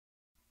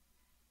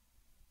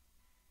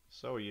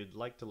So you'd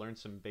like to learn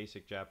some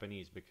basic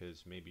Japanese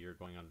because maybe you're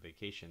going on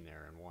vacation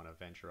there and want to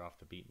venture off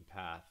the beaten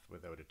path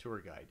without a tour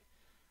guide.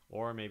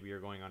 Or maybe you're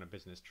going on a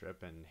business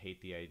trip and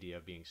hate the idea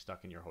of being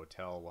stuck in your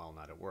hotel while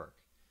not at work.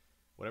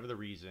 Whatever the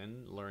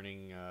reason,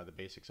 learning the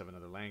basics of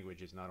another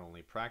language is not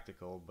only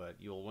practical, but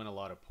you'll win a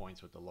lot of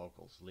points with the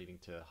locals, leading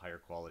to higher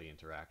quality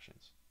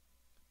interactions.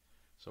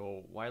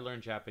 So, why learn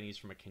Japanese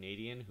from a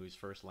Canadian whose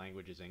first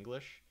language is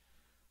English?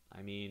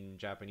 I mean,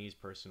 Japanese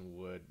person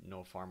would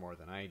know far more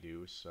than I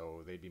do,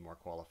 so they'd be more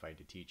qualified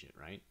to teach it,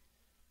 right?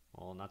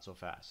 Well, not so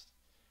fast.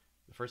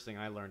 The first thing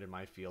I learned in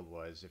my field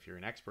was if you're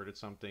an expert at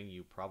something,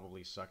 you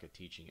probably suck at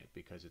teaching it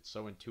because it's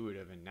so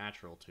intuitive and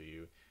natural to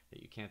you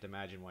that you can't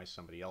imagine why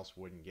somebody else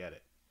wouldn't get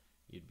it.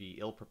 You'd be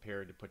ill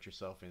prepared to put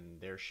yourself in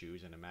their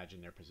shoes and imagine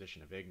their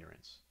position of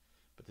ignorance.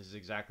 But this is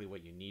exactly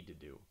what you need to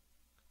do.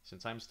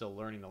 Since I'm still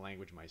learning the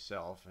language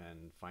myself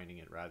and finding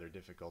it rather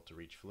difficult to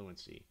reach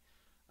fluency,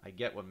 I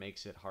get what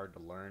makes it hard to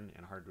learn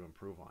and hard to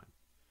improve on.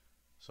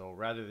 So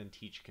rather than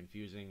teach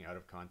confusing, out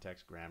of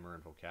context grammar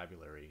and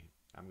vocabulary,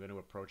 I'm going to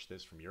approach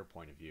this from your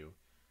point of view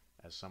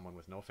as someone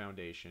with no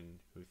foundation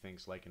who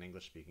thinks like an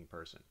English speaking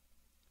person.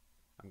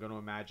 I'm going to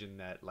imagine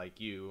that, like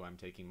you, I'm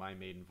taking my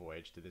maiden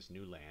voyage to this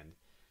new land,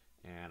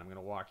 and I'm going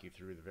to walk you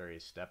through the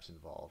various steps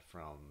involved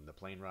from the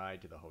plane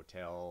ride to the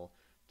hotel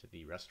to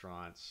the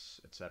restaurants,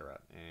 etc.,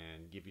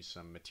 and give you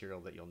some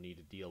material that you'll need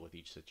to deal with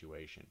each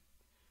situation.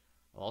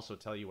 I'll also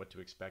tell you what to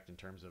expect in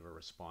terms of a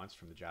response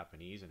from the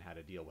Japanese and how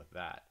to deal with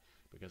that.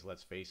 Because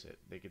let's face it,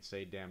 they could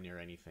say damn near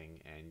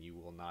anything and you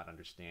will not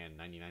understand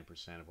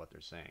 99% of what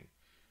they're saying.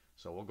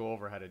 So we'll go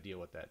over how to deal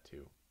with that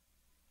too.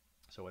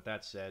 So with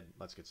that said,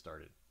 let's get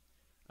started.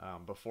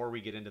 Before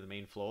we get into the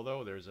main flow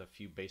though, there's a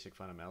few basic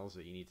fundamentals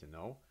that you need to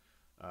know.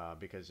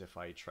 Because if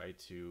I try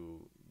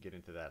to get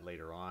into that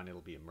later on, it'll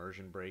be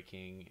immersion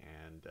breaking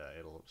and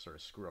it'll sort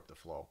of screw up the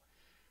flow.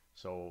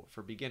 So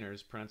for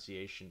beginners,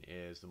 pronunciation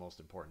is the most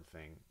important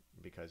thing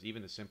because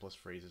even the simplest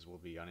phrases will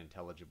be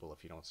unintelligible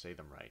if you don't say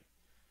them right.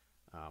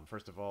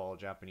 First of all,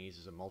 Japanese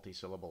is a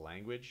multi-syllable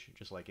language,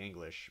 just like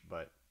English,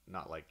 but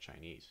not like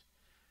Chinese.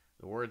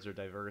 The words are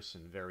diverse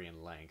and vary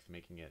in length,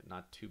 making it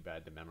not too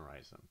bad to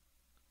memorize them.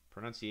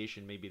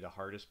 Pronunciation may be the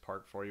hardest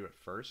part for you at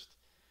first,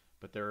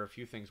 but there are a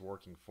few things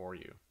working for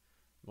you.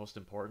 Most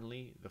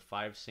importantly, the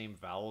five same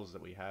vowels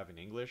that we have in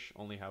English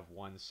only have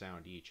one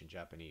sound each in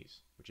Japanese,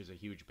 which is a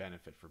huge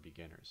benefit for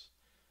beginners.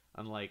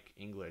 Unlike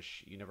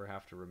English, you never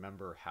have to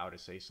remember how to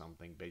say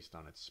something based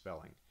on its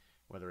spelling,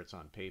 whether it's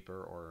on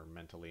paper or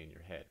mentally in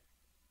your head.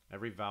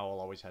 Every vowel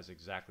always has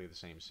exactly the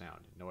same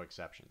sound, no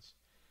exceptions.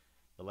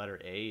 The letter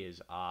A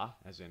is ah,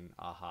 as in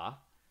aha.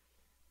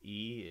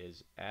 E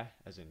is eh,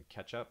 as in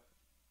ketchup.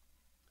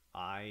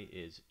 I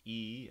is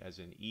e, as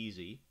in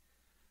easy.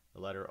 The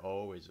letter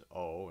O is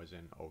O, as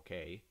in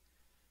okay.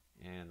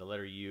 And the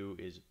letter U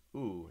is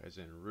oo, as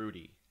in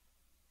Rudy.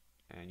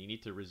 And you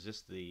need to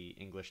resist the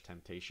English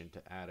temptation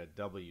to add a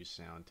W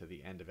sound to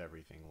the end of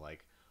everything,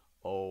 like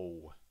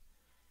O.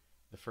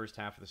 The first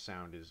half of the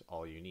sound is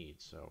all you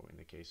need. So in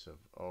the case of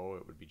O,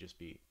 it would just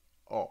be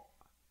O.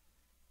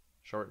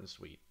 Short and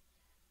sweet.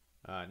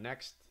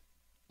 Next,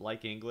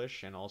 like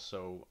English and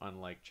also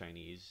unlike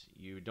Chinese,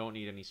 you don't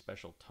need any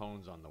special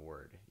tones on the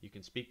word. You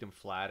can speak them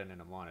flat and in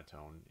a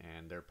monotone,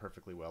 and they're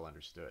perfectly well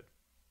understood.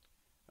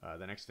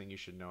 The next thing you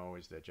should know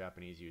is that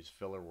Japanese use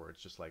filler words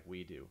just like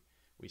we do.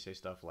 We say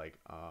stuff like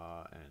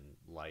and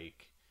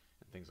like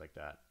and things like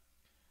that.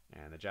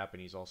 And the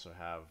Japanese also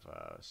have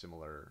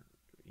similar,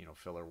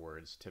 filler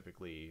words,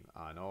 typically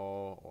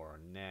ano or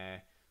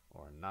ne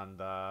or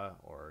nanda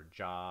or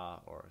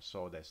ja or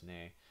so desu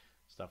ne,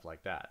 stuff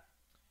like that.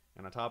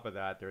 And on top of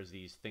that, there's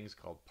these things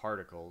called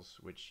particles,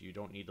 which you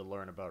don't need to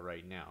learn about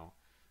right now,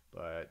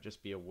 but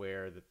just be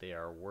aware that they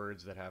are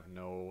words that have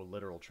no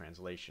literal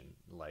translation,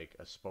 like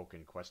a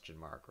spoken question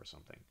mark or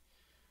something.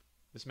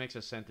 This makes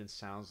a sentence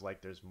sounds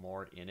like there's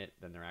more in it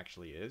than there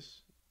actually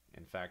is.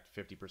 In fact,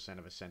 50%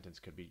 of a sentence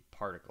could be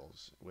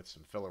particles with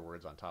some filler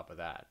words on top of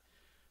that.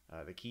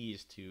 The key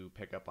is to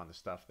pick up on the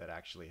stuff that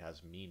actually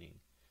has meaning.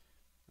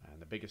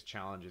 And the biggest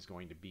challenge is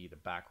going to be the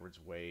backwards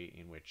way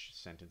in which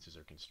sentences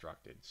are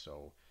constructed.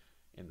 So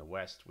in the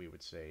West, we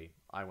would say,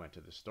 I went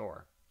to the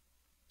store.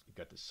 You've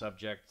got the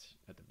subject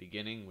at the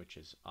beginning, which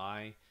is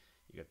I.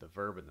 You got the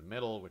verb in the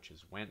middle, which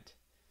is went.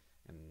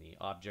 And the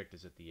object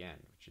is at the end,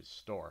 which is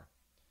store.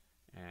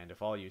 And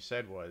if all you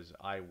said was,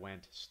 I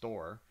went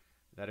store,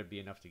 that'd be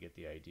enough to get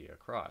the idea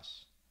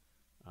across.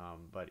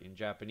 But in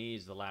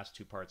Japanese, the last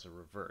two parts are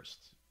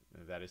reversed.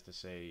 That is to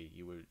say,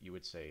 you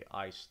would say,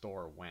 I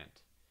store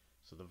went.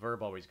 So the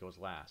verb always goes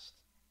last.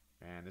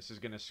 And this is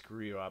going to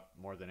screw you up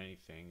more than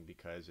anything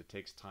because it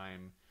takes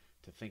time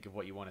to think of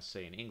what you want to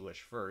say in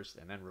English first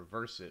and then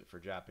reverse it for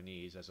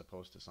Japanese as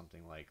opposed to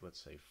something like, let's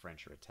say,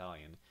 French or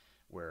Italian,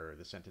 where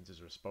the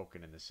sentences are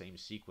spoken in the same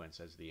sequence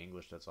as the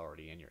English that's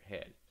already in your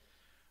head.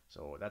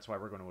 So that's why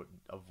we're going to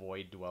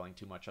avoid dwelling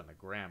too much on the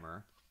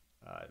grammar.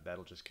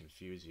 That'll just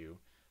confuse you,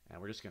 and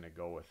we're just going to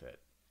go with it.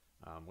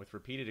 With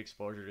repeated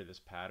exposure to this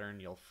pattern,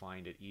 you'll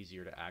find it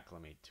easier to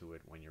acclimate to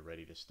it when you're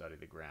ready to study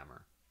the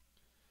grammar.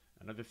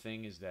 Another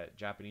thing is that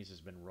Japanese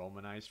has been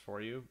romanized for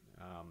you,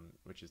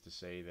 which is to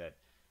say that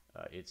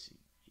it's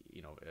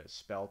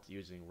spelt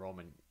using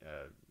Roman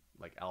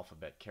like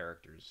alphabet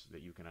characters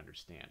that you can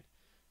understand.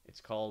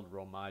 It's called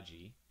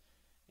Romaji,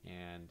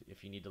 and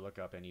if you need to look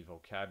up any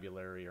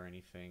vocabulary or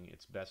anything,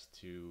 it's best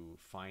to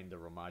find the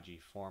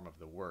Romaji form of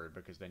the word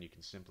because then you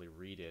can simply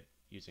read it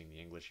using the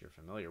English you're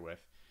familiar with,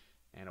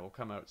 and it will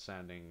come out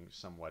sounding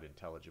somewhat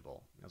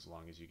intelligible as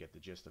long as you get the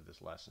gist of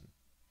this lesson.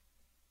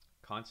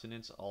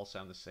 Consonants all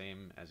sound the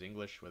same as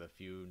English with a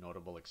few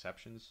notable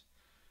exceptions.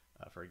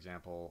 For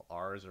example,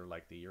 R's are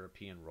like the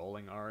European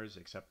rolling R's,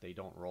 except they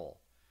don't roll.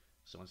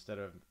 So instead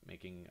of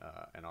making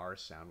an R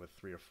sound with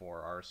 3 or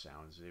 4 R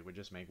sounds, it would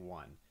just make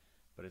one.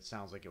 But it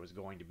sounds like it was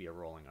going to be a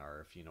rolling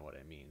R, if you know what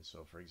I mean.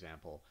 So for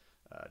example,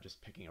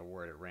 just picking a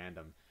word at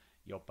random,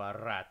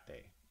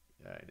 yoparate.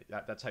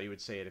 That's how you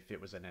would say it if it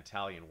was an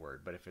Italian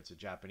word, but if it's a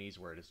Japanese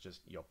word, it's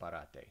just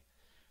yoparate.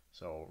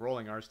 So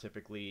rolling R's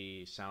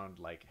typically sound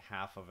like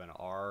half of an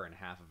R and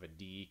half of a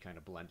D kind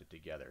of blended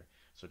together.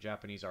 So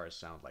Japanese R's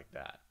sound like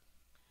that.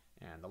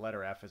 And the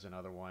letter F is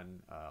another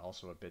one,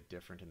 also a bit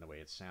different in the way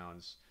it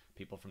sounds.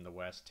 People from the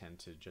West tend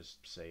to just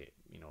say,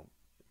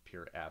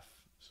 pure F.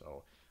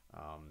 So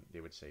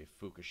they would say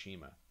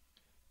Fukushima.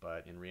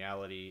 But in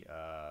reality,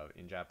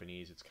 in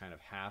Japanese, it's kind of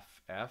half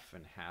F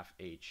and half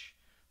H.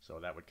 So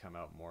that would come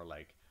out more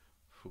like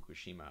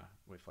Fukushima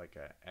with like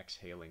a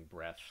exhaling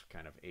breath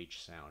kind of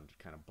H sound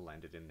kind of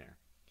blended in there.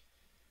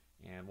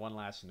 And one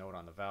last note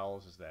on the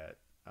vowels is that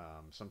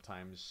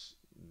sometimes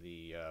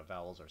the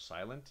vowels are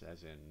silent,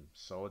 as in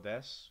so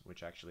des,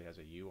 which actually has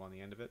a U on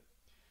the end of it,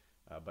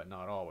 but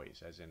not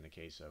always, as in the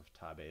case of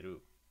taberu,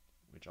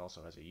 which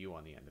also has a U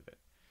on the end of it.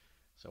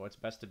 So it's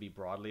best to be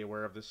broadly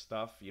aware of this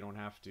stuff. You don't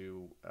have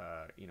to,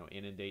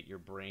 inundate your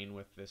brain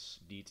with this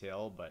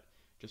detail, but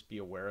just be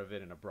aware of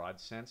it in a broad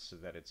sense so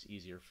that it's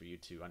easier for you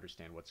to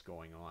understand what's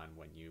going on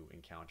when you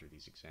encounter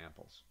these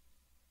examples.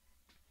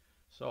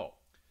 So,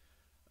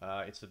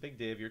 it's the big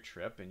day of your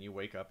trip, and you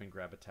wake up and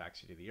grab a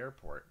taxi to the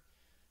airport.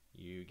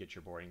 You get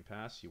your boarding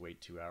pass, you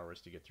wait 2 hours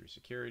to get through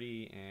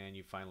security, and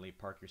you finally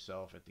park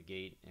yourself at the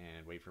gate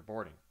and wait for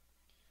boarding.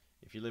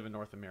 If you live in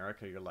North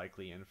America, you're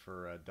likely in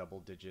for a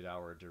double-digit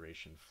hour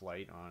duration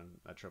flight on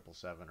a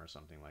 777 or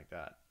something like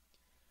that.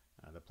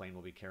 The plane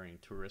will be carrying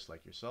tourists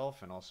like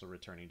yourself and also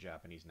returning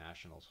Japanese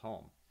nationals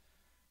home.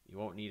 You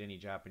won't need any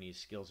Japanese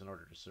skills in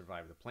order to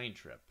survive the plane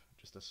trip,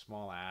 just a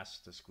small ass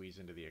to squeeze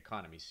into the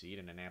economy seat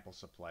and an ample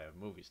supply of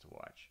movies to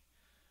watch.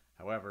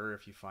 However,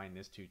 if you find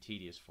this too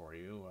tedious for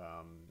you,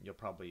 you'll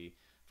probably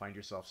find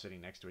yourself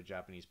sitting next to a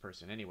Japanese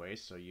person anyway,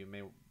 so you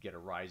may get a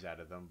rise out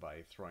of them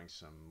by throwing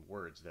some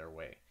words their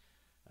way.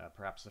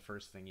 Perhaps the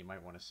first thing you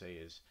might want to say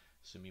is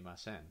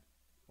sumimasen,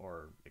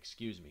 or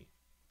excuse me,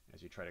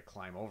 as you try to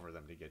climb over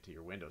them to get to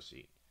your window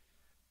seat.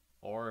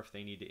 Or if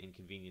they need to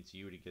inconvenience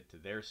you to get to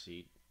their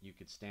seat, you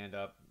could stand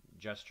up,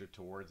 gesture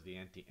towards the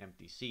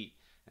empty seat,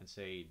 and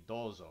say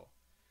dozo,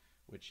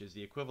 which is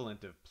the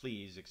equivalent of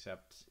please,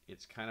 except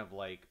it's kind of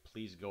like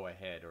please go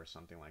ahead or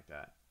something like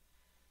that.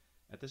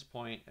 At this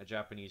point, a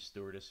Japanese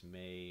stewardess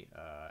may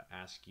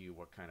ask you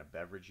what kind of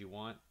beverage you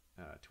want,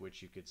 to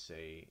which you could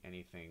say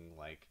anything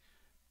like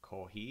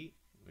kohi,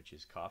 which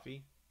is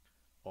coffee,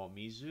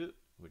 omizu,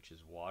 which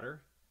is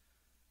water,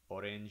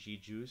 orange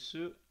juice,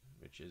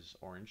 which is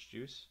orange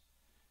juice,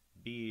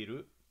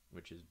 biru,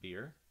 which is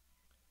beer,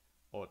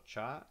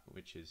 ocha,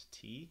 which is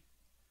tea,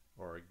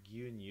 or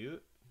gyunyu,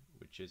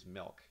 which is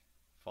milk,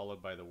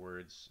 followed by the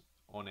words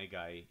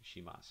onegai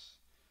shimasu,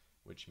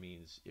 which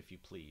means if you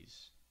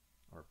please,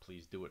 or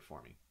please do it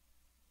for me.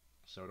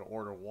 So to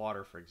order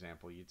water, for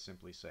example, you'd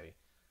simply say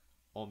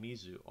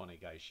omizu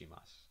onegai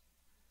shimasu.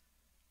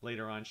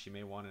 Later on, she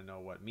may want to know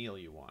what meal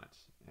you want,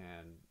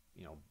 and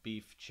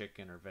beef,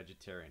 chicken, or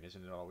vegetarian.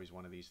 Isn't it always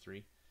one of these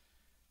three?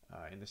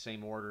 In the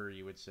same order,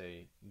 you would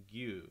say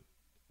gyu,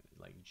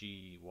 like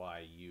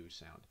G-Y-U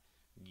sound,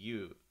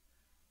 gyu,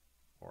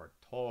 or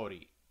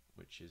tori,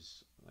 which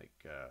is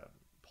like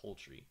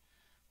poultry,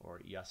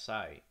 or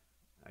yasai,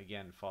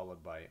 again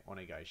followed by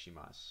onegai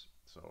shimasu.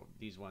 So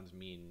these ones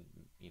mean,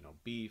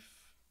 beef,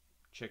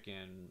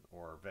 chicken,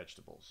 or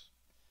vegetables.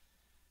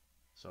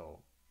 So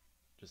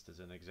just as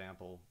an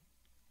example,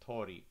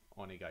 tori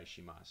onegai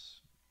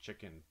shimasu.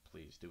 Chicken,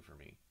 please do for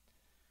me.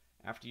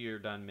 After you're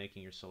done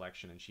making your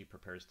selection and she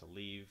prepares to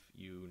leave,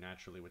 you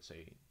naturally would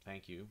say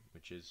thank you,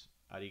 which is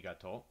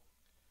arigato.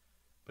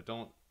 But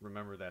don't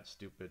remember that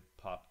stupid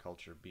pop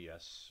culture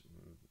BS,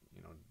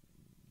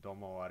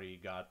 domo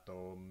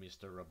arigato,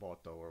 Mr.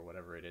 Roboto, or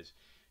whatever it is.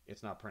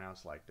 It's not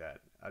pronounced like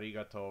that.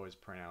 Arigato is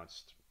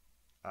pronounced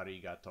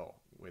arigato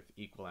with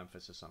equal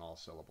emphasis on all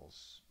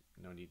syllables.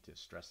 No need to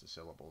stress the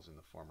syllables in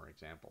the former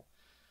example.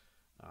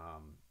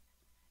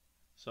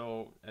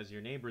 So, as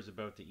your neighbor is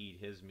about to eat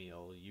his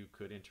meal, you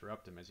could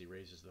interrupt him as he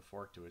raises the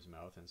fork to his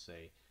mouth and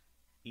say,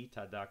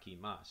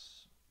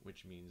 itadakimasu,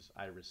 which means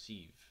I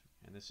receive.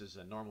 And this is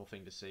a normal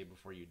thing to say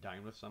before you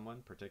dine with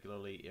someone,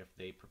 particularly if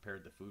they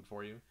prepared the food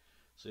for you.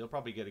 So you'll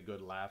probably get a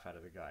good laugh out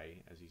of the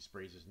guy as he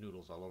sprays his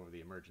noodles all over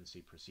the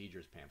emergency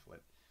procedures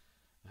pamphlet.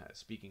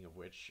 Speaking of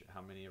which,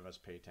 how many of us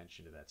pay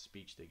attention to that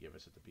speech they give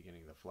us at the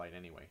beginning of the flight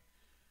anyway?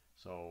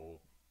 So,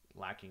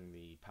 lacking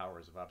the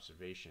powers of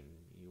observation,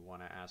 you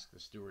want to ask the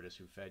stewardess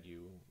who fed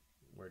you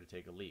where to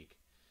take a leak.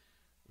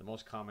 The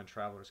most common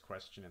traveler's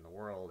question in the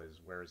world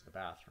is, where is the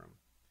bathroom?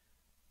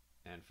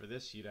 And for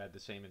this, you'd add the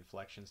same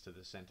inflections to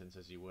the sentence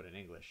as you would in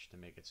English to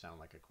make it sound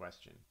like a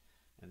question,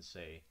 and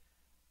say,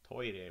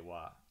 Toire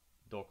wa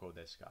doko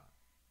desu ka?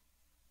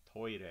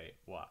 Toire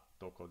wa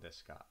doko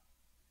desu ka?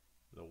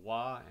 The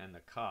wa and the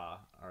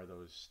ka are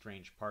those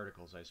strange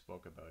particles I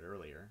spoke about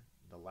earlier,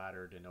 the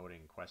latter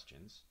denoting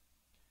questions.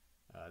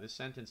 This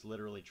sentence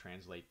literally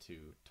translates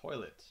to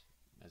toilet,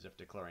 as if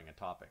declaring a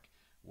topic.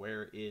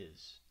 Where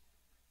is?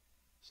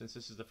 Since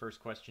this is the first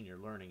question you're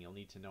learning, you'll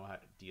need to know how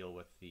to deal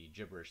with the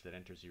gibberish that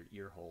enters your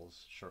ear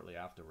holes shortly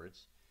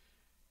afterwards.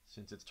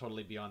 Since it's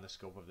totally beyond the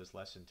scope of this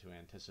lesson to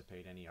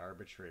anticipate any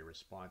arbitrary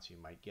response you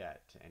might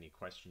get to any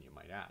question you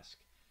might ask,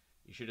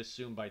 you should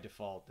assume by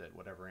default that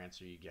whatever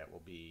answer you get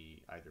will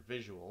be either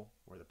visual,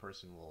 where the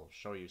person will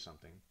show you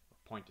something or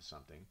point to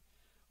something,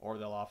 or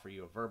they'll offer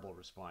you a verbal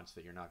response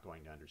that you're not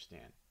going to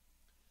understand.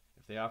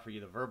 If they offer you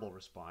the verbal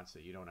response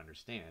that you don't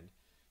understand,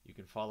 you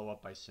can follow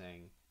up by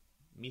saying,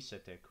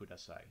 Misete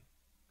kudasai.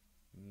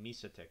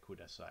 Misete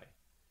kudasai.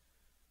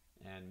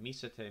 And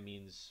misete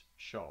means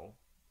show,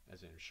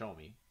 as in show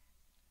me.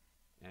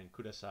 And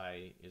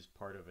kudasai is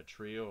part of a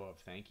trio of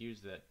thank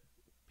yous that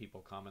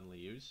people commonly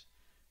use,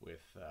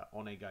 with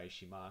onegai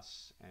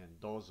shimasu and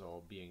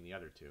dozo being the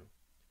other two.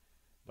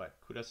 But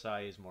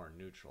kudasai is more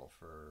neutral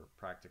for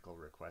practical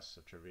requests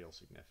of trivial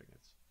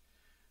significance.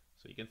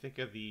 So you can think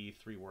of the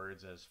three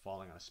words as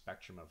falling on a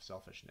spectrum of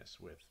selfishness,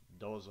 with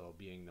dozo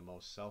being the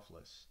most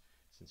selfless,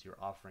 since you're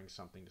offering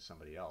something to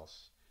somebody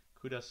else,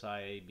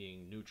 kudasai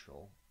being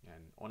neutral,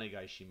 and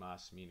onegai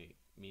shimasu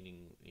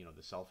meaning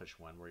the selfish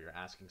one, where you're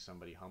asking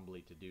somebody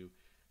humbly to do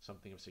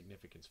something of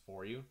significance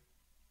for you.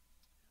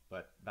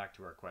 But back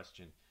to our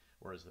question,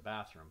 where is the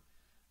bathroom?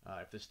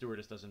 If the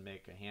stewardess doesn't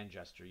make a hand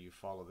gesture, you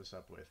follow this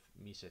up with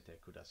misete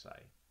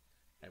kudasai,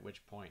 at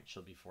which point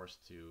she'll be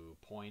forced to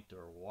point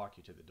or walk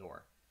you to the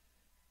door.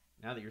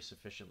 Now that you're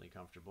sufficiently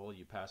comfortable,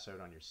 you pass out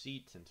on your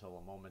seat until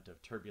a moment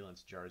of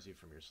turbulence jars you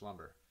from your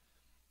slumber.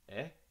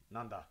 Eh?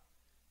 Nanda?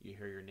 You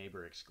hear your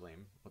neighbor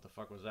exclaim. What the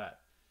fuck was that?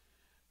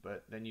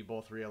 But then you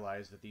both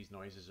realize that these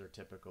noises are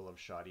typical of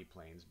shoddy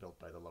planes built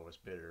by the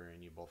lowest bidder,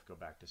 and you both go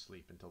back to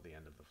sleep until the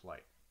end of the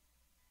flight.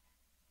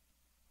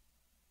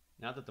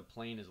 Now that the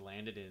plane has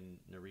landed in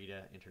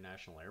Narita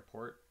International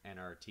Airport,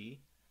 NRT,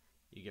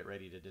 you get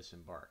ready to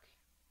disembark.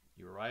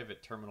 You arrive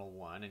at Terminal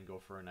 1 and go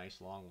for a nice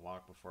long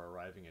walk before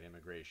arriving at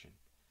immigration.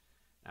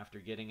 After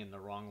getting in the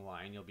wrong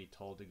line, you'll be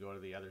told to go to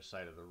the other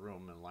side of the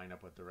room and line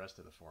up with the rest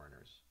of the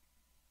foreigners.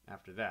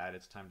 After that,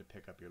 it's time to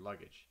pick up your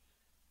luggage.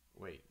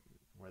 Wait,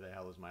 where the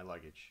hell is my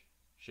luggage?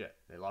 Shit,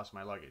 they lost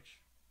my luggage.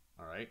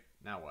 Alright,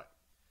 now what?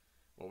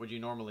 What would you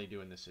normally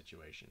do in this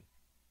situation?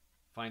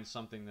 Find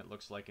something that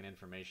looks like an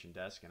information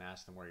desk and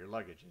ask them where your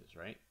luggage is,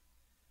 right?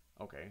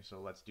 Okay, so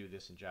let's do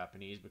this in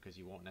Japanese because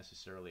you won't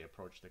necessarily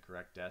approach the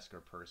correct desk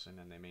or person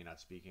and they may not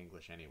speak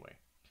English anyway.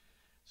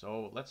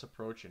 So let's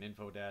approach an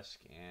info desk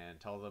and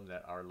tell them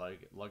that our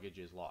luggage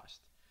is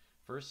lost.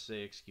 First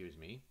say excuse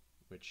me,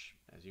 which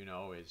as you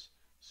know is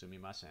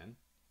sumimasen.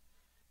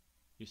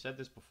 You said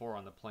this before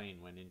on the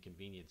plane when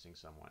inconveniencing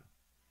someone.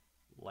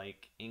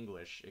 Like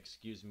English,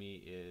 excuse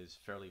me is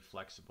fairly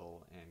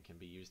flexible and can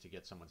be used to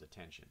get someone's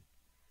attention.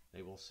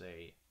 They will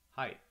say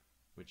hi,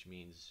 which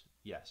means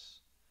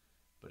yes.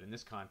 But in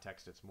this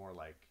context, it's more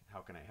like, how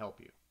can I help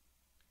you?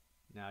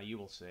 Now you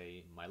will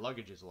say, my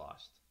luggage is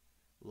lost.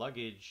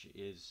 Luggage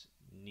is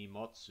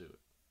nimotsu,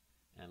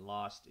 and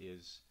lost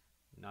is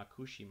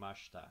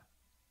nakushimashita.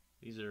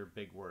 These are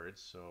big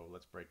words, so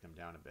let's break them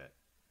down a bit.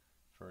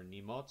 For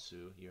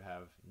nimotsu, you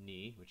have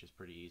ni, which is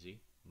pretty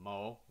easy,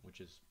 mo, which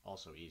is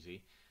also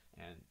easy,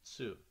 and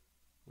tsu,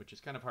 which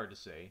is kind of hard to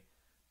say,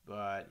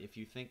 but if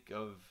you think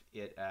of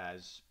it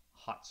as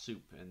hot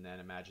soup and then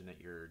imagine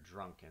that you're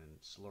drunk and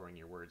slurring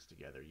your words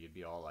together, you'd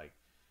be all like,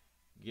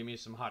 give me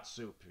some hot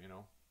soup, you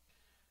know.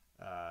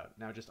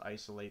 Now just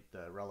isolate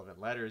the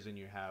relevant letters and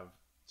you have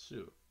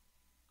tsu,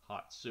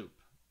 hot soup,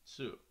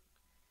 tsu.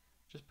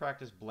 Just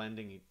practice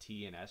blending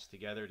T and S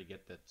together to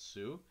get the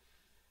tsu,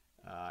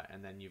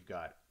 and then you've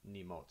got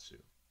nimotsu.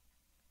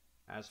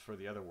 As for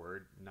the other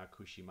word,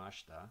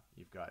 nakushimashita,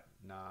 you've got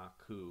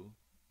naku,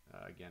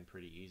 again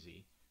pretty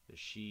easy. The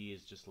she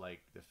is just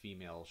like the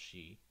female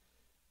she.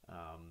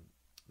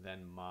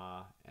 Then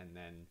ma, and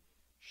then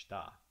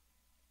shita,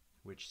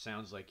 which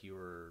sounds like you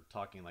were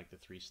talking like the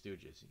Three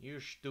Stooges. You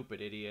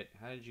stupid idiot,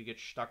 how did you get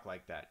stuck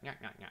like that?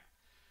 Nyah, nyah, nyah.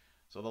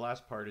 So the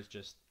last part is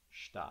just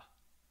shita.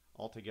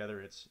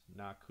 Altogether it's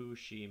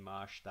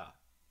nakushimashita.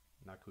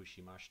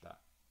 Nakushimashita.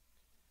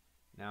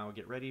 Now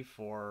get ready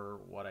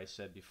for what I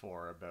said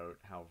before about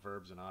how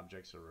verbs and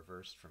objects are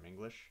reversed from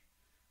English.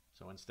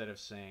 So instead of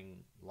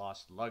saying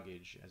lost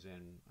luggage, as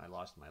in I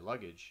lost my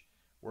luggage,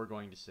 we're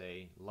going to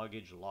say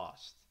luggage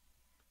lost.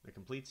 The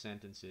complete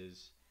sentence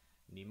is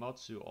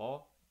nimotsu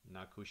o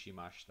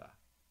nakushimashita.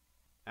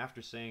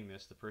 After saying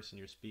this, the person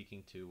you're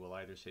speaking to will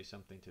either say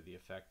something to the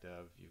effect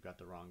of, "You've got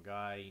the wrong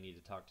guy, you need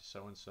to talk to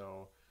so and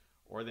so,"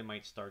 or they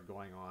might start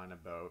going on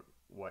about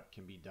what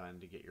can be done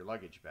to get your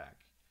luggage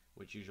back,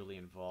 which usually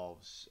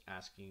involves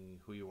asking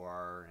who you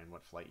are and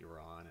what flight you were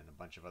on and a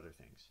bunch of other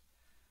things.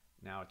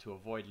 Now, to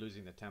avoid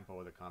losing the tempo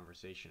of the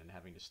conversation and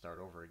having to start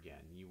over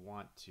again, you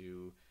want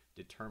to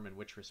determine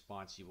which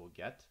response you will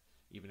get,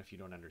 even if you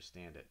don't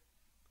understand it.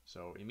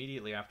 So,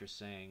 immediately after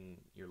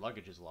saying your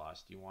luggage is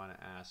lost, you want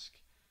to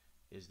ask,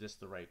 "Is this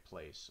the right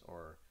place?"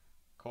 Or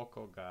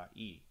 "Koko ga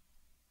ii?"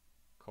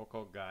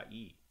 "Koko ga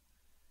ii?"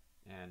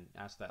 And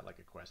ask that like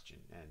a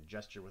question and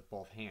gesture with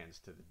both hands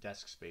to the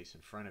desk space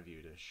in front of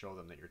you to show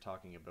them that you're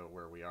talking about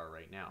where we are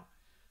right now.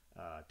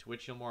 To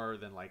which you'll more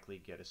than likely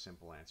get a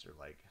simple answer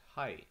like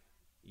 "Hi,"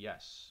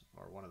 "Yes,"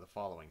 or one of the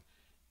following: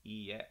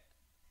 "Iie,"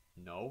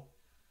 "No,"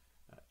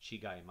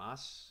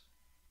 "Chigaimasu,"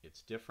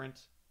 "It's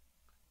different,"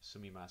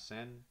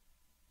 "Sumimasen,"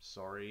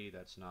 "Sorry,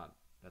 that's not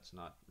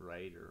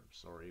right," or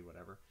 "Sorry,"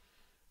 whatever.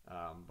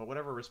 But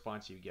whatever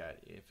response you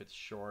get, if it's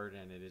short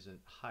and it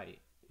isn't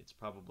 "Hi," it's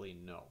probably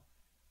 "No,"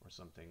 or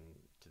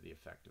something to the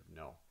effect of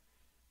 "No."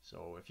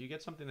 So if you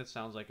get something that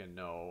sounds like a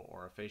no,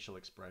 or a facial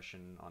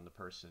expression on the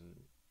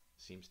person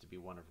seems to be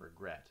one of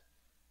regret,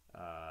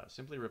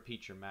 simply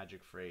repeat your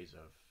magic phrase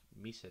of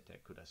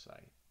 "misete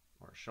kudasai,"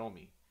 or "show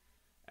me,"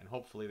 and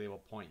hopefully they will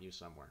point you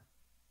somewhere.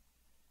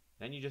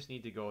 Then you just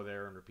need to go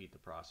there and repeat the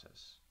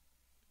process.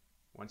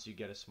 Once you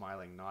get a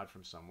smiling nod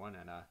from someone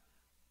and a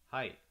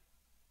 "hi,"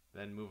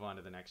 then move on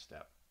to the next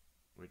step,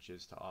 which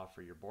is to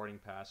offer your boarding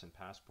pass and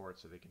passport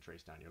so they can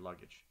trace down your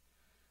luggage.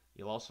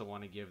 You'll also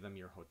want to give them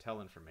your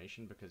hotel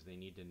information because they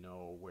need to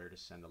know where to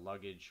send the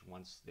luggage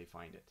once they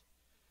find it.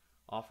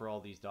 Offer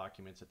all these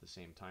documents at the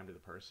same time to the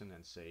person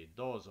and say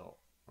 "dozo,"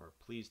 or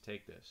 "please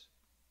take this,"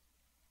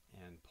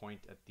 and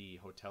point at the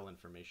hotel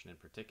information in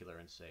particular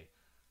and say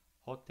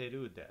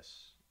 "hoteru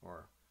desu,"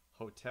 or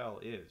 "hotel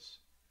is."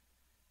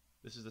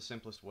 This is the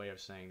simplest way of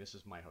saying "this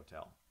is my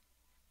hotel,"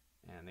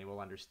 and they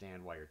will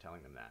understand why you're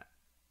telling them that.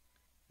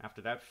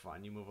 After that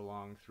fun, you move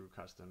along through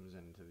customs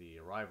and to the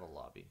arrival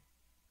lobby.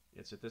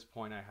 It's at this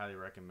point I highly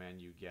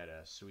recommend you get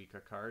a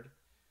Suica card,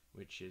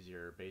 which is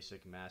your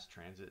basic mass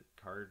transit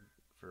card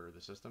for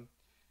the system.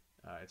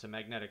 It's a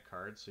magnetic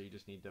card, so you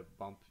just need to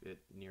bump it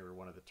near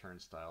one of the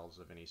turnstiles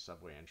of any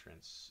subway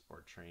entrance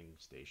or train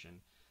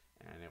station,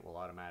 and it will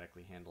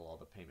automatically handle all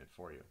the payment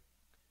for you.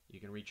 You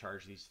can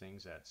recharge these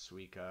things at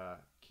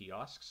Suica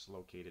kiosks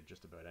located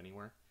just about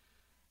anywhere.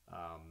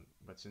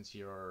 But since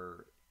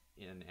you're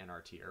in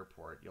NRT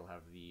Airport, you'll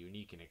have the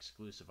unique and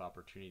exclusive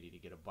opportunity to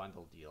get a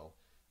bundle deal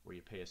where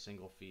you pay a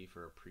single fee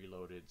for a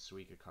preloaded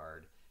Suica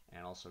card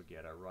and also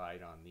get a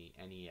ride on the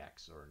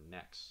NEX or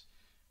NEX,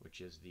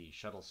 which is the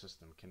shuttle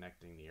system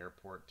connecting the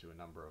airport to a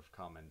number of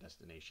common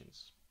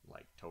destinations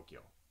like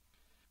Tokyo.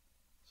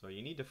 So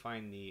you need to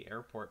find the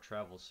Airport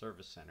Travel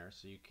Service Center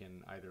so you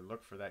can either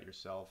look for that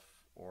yourself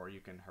or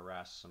you can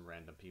harass some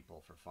random people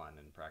for fun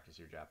and practice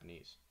your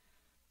Japanese.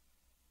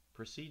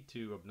 Proceed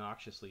to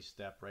obnoxiously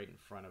step right in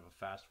front of a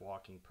fast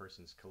walking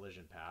person's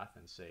collision path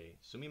and say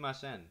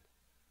 "Sumimasen."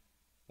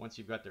 Once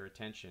you've got their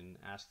attention,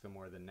 ask them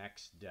where the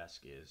next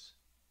desk is.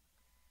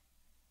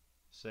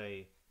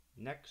 Say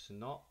 "Next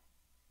no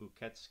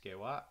uketsuke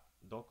wa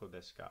doko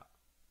desu ka?"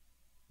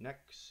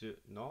 Next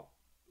no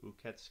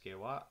uketsuke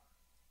wa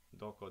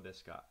doko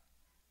desu ka?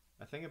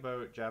 A thing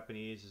about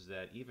Japanese is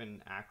that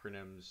even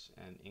acronyms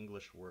and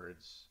English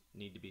words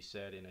need to be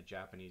said in a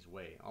Japanese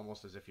way,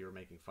 almost as if you were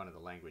making fun of the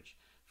language,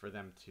 for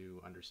them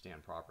to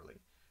understand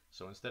properly.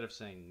 So instead of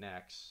saying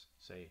next,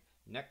 say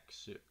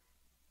neksu,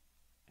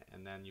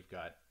 and then you've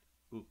got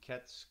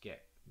uketsuke,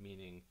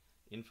 meaning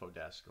info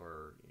desk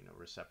or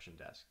reception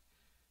desk.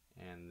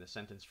 And the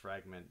sentence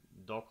fragment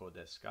doko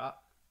desu ka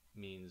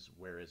means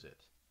where is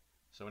it?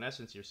 So in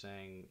essence you're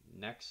saying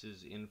next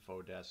is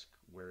info desk,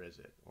 where is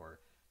it?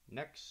 Or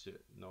next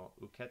no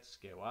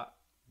uketsuke wa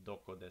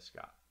doko desu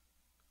ka?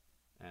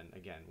 And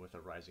again with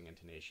a rising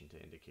intonation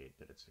to indicate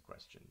that it's a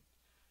question.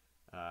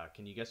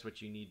 Can you guess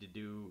what you need to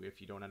do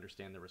if you don't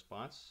understand the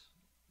response?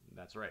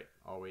 That's right,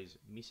 always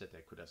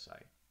misete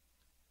kudasai.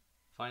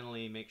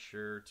 Finally, make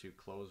sure to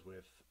close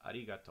with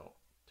arigato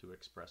to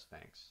express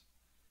thanks.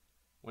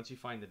 Once you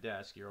find the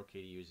desk, you're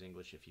okay to use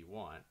English if you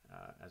want,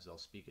 as they'll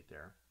speak it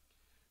there.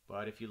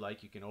 But if you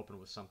like, you can open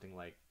with something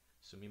like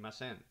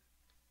 "Sumimasen,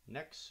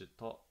 next to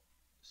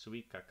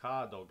Suica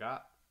kado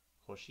ga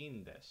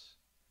hoshin desu,"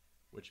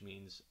 which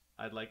means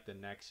I'd like the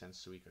Nex and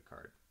Suica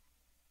card.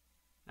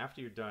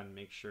 After you're done,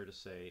 make sure to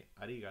say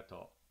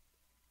 "arigato."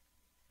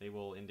 They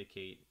will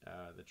indicate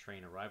the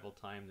train arrival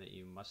time that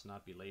you must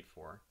not be late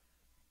for.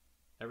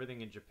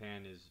 Everything in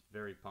Japan is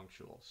very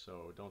punctual,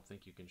 so don't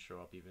think you can show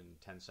up even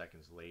 10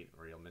 seconds late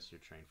or you'll miss your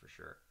train for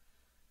sure.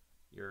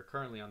 You're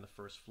currently on the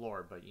first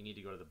floor, but you need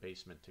to go to the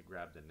basement to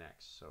grab the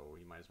Nex, so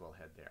you might as well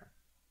head there.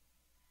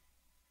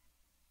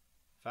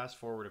 Fast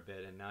forward a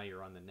bit and now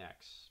you're on the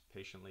Nex,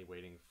 patiently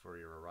waiting for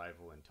your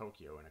arrival in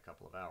Tokyo in a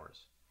couple of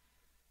hours.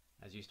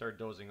 As you start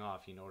dozing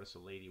off, you notice a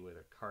lady with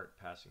a cart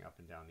passing up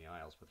and down the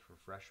aisles with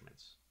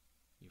refreshments.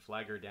 You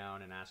flag her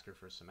down and ask her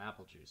for some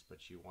apple juice,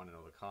 but you want to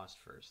know the cost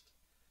first.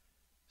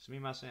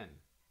 Sumimasen,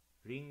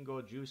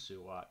 ringo juice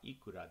wa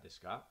ikura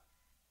desu ka?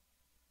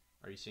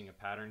 Are you seeing a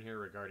pattern here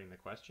regarding the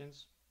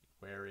questions?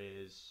 Where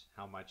is,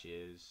 how much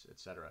is,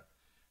 etc.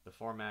 The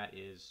format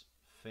is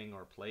thing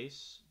or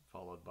place,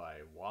 followed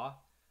by wa,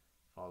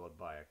 followed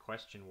by a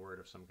question word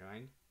of some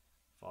kind,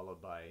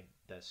 followed by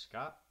desu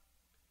ka.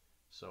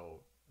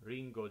 So,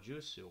 ringo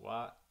juice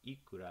wa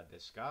ikura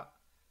desu ka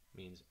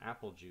means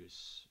apple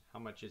juice. How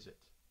much is it?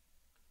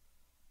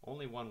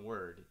 Only one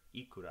word,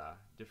 ikura,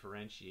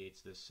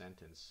 differentiates this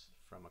sentence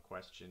from a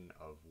question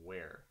of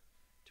where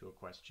to a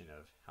question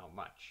of how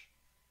much.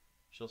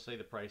 She'll say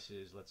the price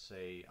is, let's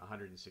say,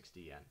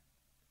 160 yen.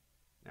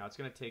 Now, it's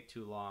going to take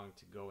too long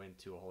to go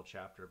into a whole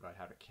chapter about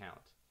how to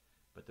count,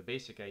 but the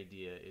basic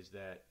idea is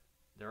that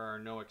there are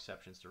no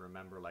exceptions to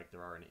remember like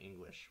there are in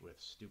English with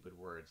stupid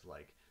words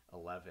like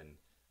 11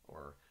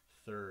 or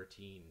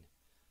 13.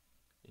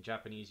 In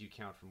Japanese, you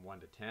count from 1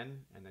 to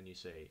 10, and then you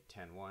say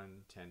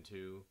 10-1,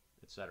 10-2,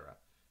 etc.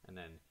 And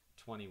then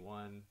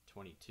 21,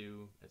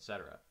 22,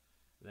 etc.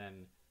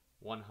 Then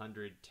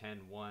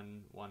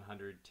 110-1,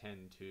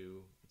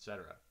 110-2,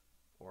 etc.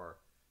 Or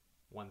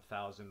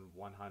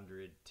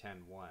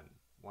 1,110-1,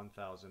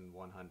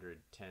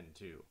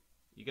 1,110-2.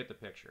 You get the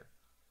picture.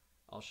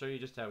 I'll show you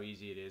just how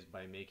easy it is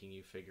by making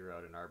you figure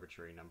out an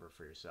arbitrary number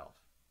for yourself.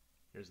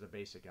 Here's the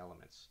basic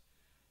elements.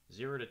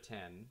 0 to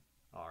 10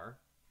 are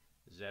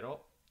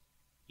 0,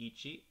 1, 2,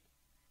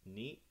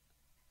 3,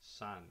 4, 5, 6,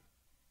 7,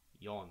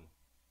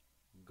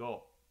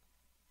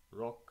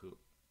 8,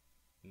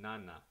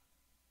 9,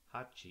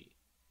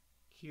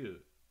 10.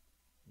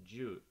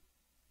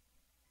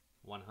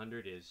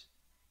 100 is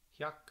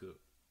 100,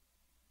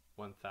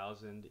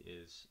 1,000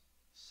 is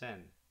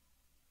 1000,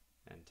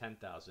 and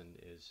 10,000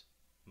 is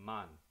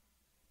man.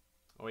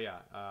 Oh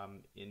yeah,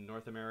 in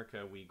North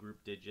America we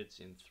group digits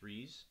in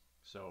threes,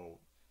 so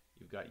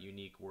you've got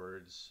unique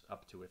words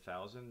up to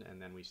 1,000,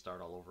 and then we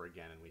start all over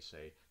again and we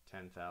say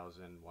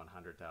 10,000,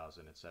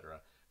 100,000,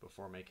 etc.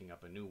 before making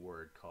up a new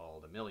word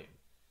called a million.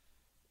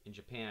 In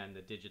Japan,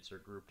 the digits are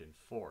grouped in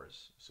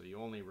fours, so you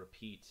only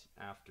repeat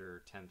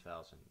after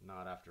 10,000,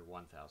 not after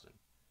 1,000.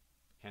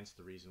 Hence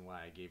the reason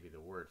why I gave you the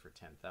word for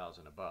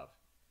 10,000 above.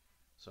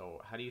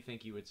 So how do you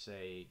think you would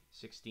say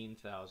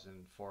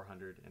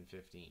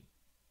 16,415?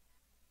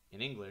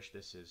 In English,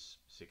 this is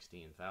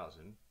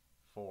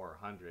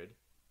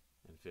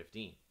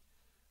 16,415.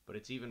 But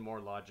it's even more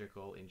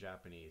logical in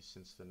Japanese,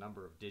 since the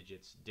number of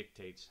digits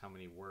dictates how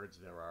many words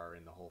there are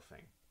in the whole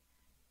thing.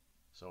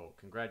 So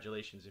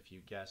congratulations if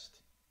you guessed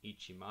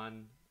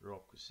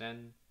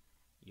 16,415.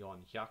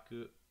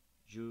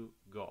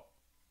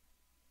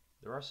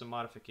 There are some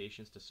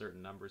modifications to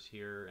certain numbers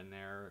here and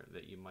there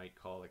that you might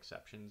call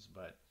exceptions,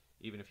 but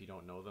even if you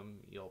don't know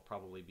them, you'll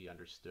probably be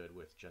understood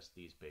with just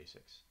these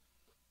basics.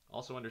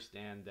 Also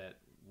understand that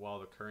while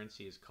the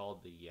currency is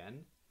called the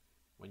yen,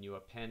 when you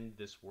append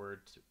this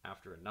word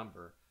after a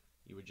number,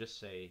 you would just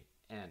say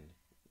n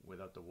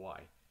without the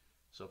y.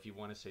 So if you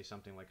want to say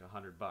something like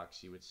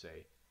 $100, you would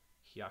say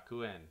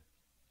 100 yen,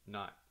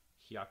 not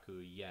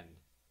 100 yen.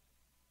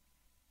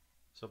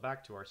 So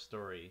back to our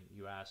story,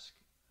 you ask,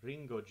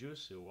 Ringo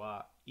juice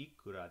wa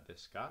ikura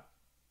desu ka?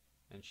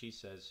 And she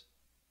says,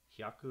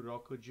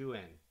 160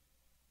 yen,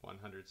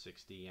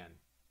 160 yen.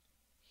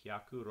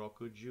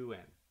 160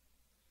 yen.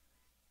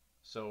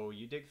 So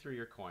you dig through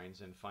your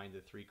coins and find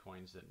the 3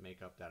 coins that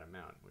make up that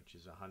amount, which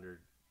is a 100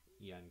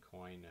 yen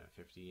coin, a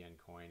 50 yen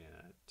coin, and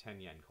a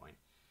 10 yen coin,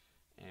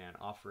 and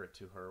offer it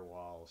to her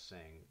while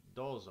saying,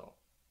 Dozo.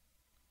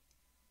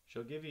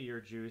 She'll give you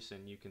your juice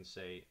and you can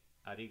say,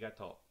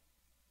 Arigato,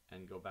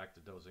 and go back to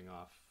dozing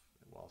off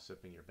while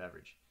sipping your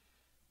beverage.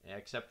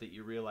 Except that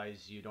you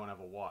realize you don't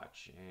have a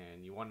watch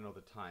and you want to know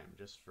the time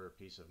just for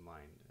peace of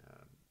mind.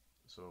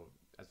 So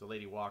as the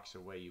lady walks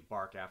away, you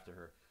bark after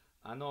her,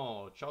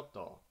 Ano,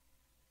 chotto,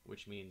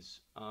 which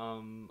means,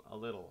 a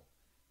little,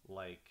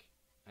 like,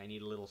 I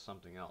need a little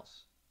something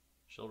else.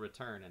 She'll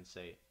return and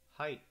say,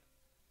 Hai.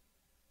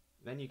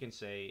 Then you can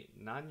say,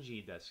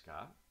 Nanji desu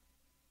ka?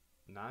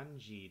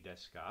 Nanji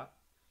desu ka?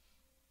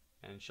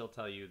 And she'll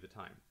tell you the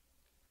time.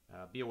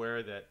 Be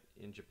aware that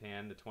in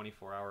Japan, the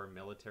 24-hour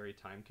military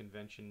time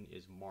convention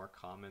is more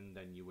common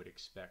than you would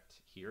expect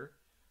here,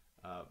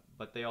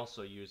 but they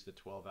also use the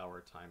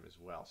 12-hour time as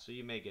well, so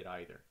you may get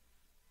either.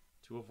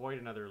 To avoid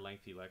another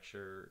lengthy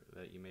lecture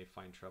that you may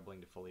find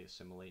troubling to fully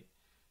assimilate,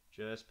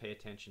 just pay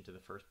attention to the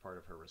first part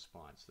of her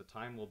response. The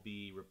time will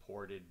be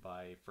reported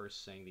by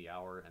first saying the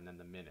hour and then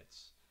the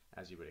minutes,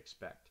 as you would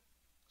expect.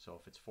 So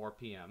if it's 4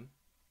 p.m.,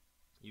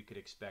 you could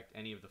expect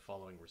any of the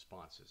following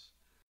responses.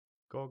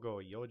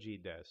 Gogo yoji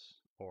desu,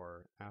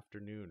 or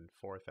afternoon,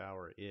 4th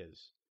hour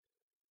is.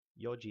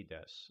 Yoji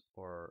desu,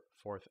 or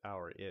 4th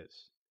hour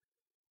is.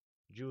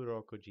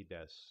 Jurokuji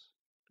desu,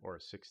 or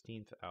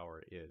 16th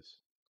hour is.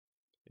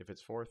 If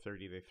it's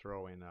 4:30, they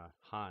throw in a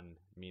han,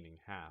 meaning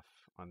half,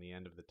 on the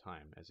end of the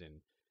time, as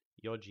in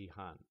yoji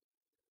han.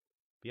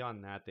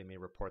 Beyond that, they may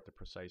report the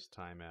precise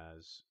time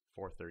as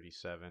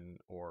 4:37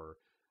 or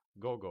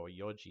Gogo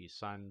yoji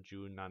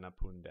 37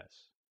 分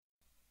desu.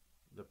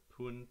 The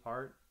pun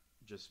part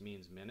just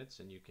means minutes,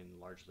 and you can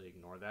largely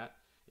ignore that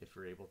if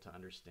you're able to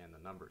understand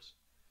the numbers.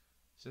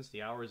 Since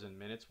the hours and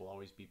minutes will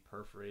always be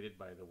perforated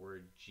by the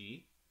word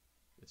ji,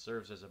 it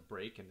serves as a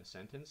break in the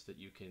sentence that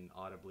you can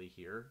audibly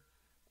hear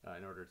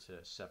in order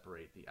to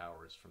separate the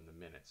hours from the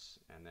minutes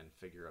and then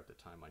figure out the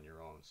time on your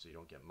own so you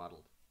don't get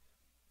muddled.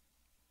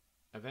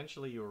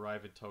 Eventually you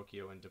arrive at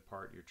Tokyo and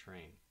depart your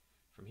train.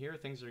 From here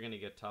things are going to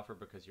get tougher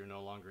because you're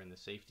no longer in the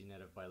safety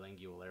net of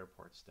bilingual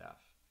airport staff.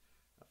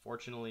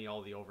 Fortunately,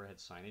 all the overhead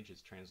signage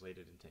is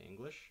translated into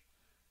English,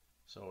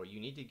 so you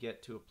need to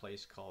get to a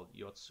place called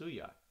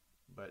Yotsuya,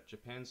 but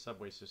Japan's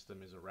subway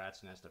system is a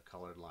rat's nest of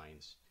colored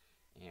lines,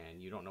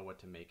 and you don't know what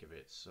to make of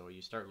it, so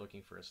you start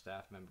looking for a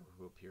staff member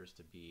who appears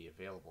to be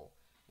available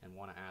and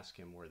want to ask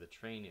him where the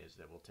train is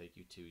that will take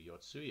you to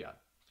Yotsuya.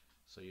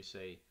 So you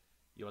say,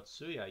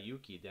 Yotsuya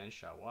Yuki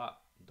Densha wa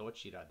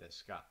dochira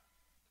desu ka?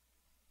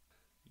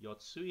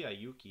 Yotsuya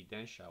Yuki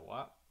Densha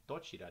wa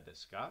dochira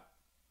desu ka?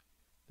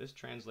 This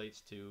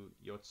translates to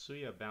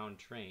Yotsuya bound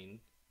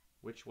train,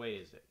 which way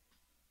is it?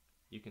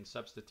 You can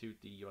substitute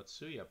the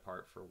Yotsuya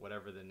part for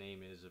whatever the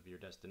name is of your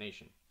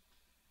destination.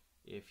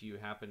 If you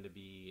happen to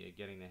be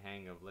getting the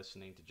hang of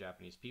listening to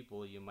Japanese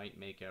people, you might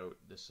make out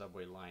the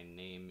subway line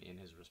name in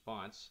his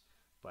response,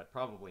 but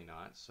probably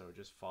not, so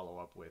just follow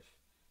up with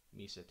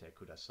Misete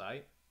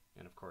kudasai,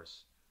 and of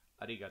course,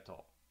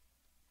 arigato.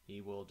 He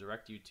will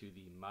direct you to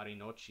the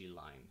Marinochi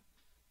line.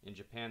 In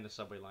Japan, the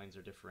subway lines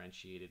are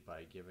differentiated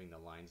by giving the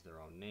lines their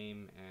own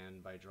name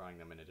and by drawing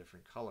them in a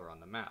different color on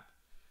the map.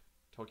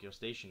 Tokyo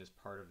Station is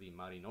part of the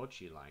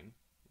Marinochi line,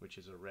 which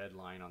is a red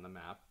line on the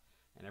map,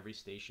 and every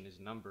station is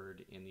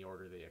numbered in the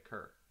order they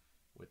occur,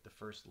 with the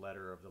first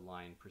letter of the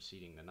line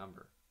preceding the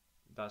number.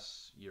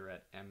 Thus, you're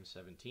at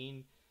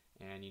M17,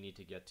 and you need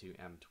to get to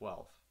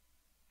M12.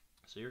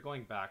 So you're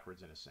going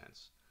backwards in a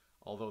sense,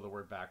 although the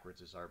word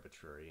backwards is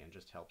arbitrary and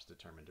just helps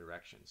determine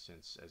direction,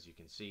 since, as you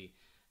can see,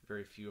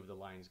 very few of the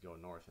lines go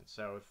north and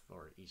south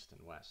or east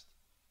and west.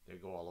 They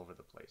go all over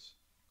the place.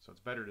 So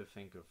it's better to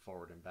think of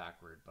forward and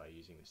backward by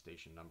using the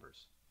station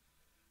numbers.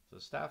 So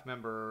the staff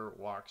member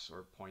walks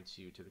or points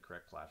you to the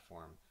correct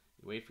platform,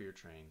 you wait for your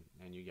train,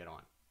 and you get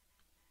on.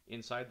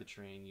 Inside the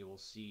train, you will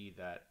see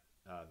that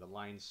the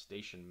line's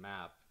station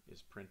map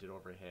is printed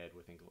overhead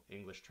with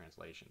English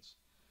translations.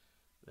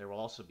 There will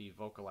also be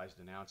vocalized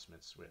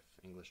announcements with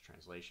English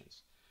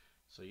translations.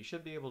 So you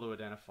should be able to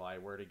identify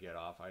where to get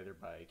off either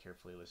by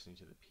carefully listening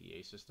to the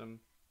PA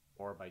system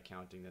or by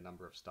counting the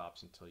number of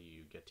stops until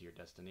you get to your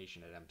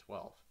destination at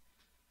M12.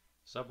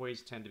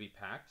 Subways tend to be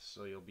packed,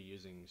 so you'll be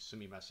using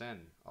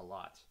sumimasen a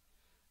lot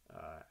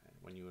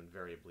when you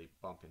invariably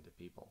bump into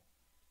people.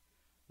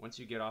 Once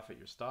you get off at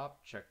your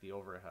stop, check the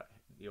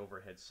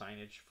overhead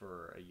signage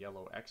for a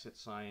yellow exit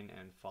sign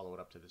and follow it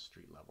up to the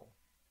street level.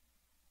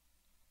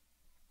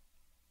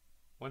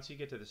 Once you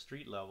get to the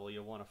street level,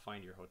 you'll want to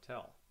find your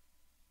hotel.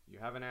 You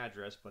have an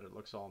address, but it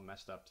looks all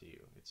messed up to you.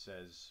 It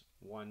says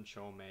 1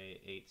 Chome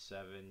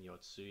 87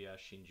 Yotsuya,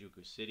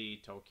 Shinjuku City,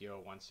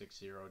 Tokyo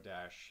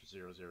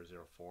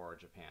 160-0004,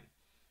 Japan.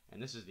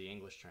 And this is the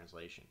English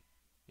translation.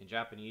 In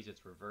Japanese,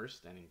 it's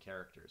reversed and in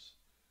characters.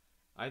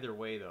 Either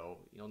way,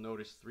 though, you'll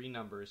notice 3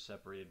 numbers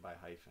separated by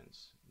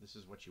hyphens. This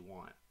is what you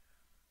want.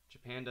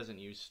 Japan doesn't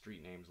use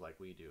street names like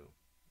we do.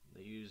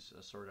 They use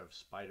a sort of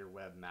spider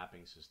web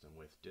mapping system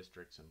with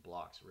districts and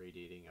blocks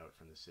radiating out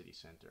from the city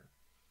center.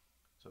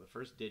 So the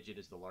first digit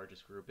is the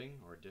largest grouping,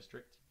 or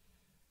district,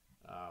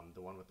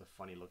 the one with the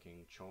funny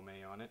looking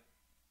chome on it.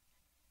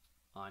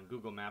 On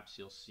Google Maps,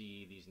 you'll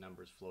see these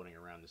numbers floating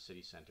around the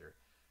city center,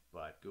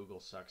 but Google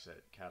sucks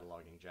at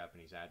cataloging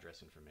Japanese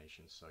address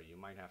information, so you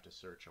might have to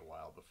search a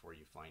while before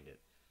you find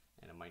it,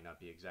 and it might not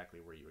be exactly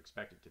where you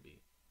expect it to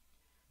be.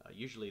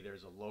 Usually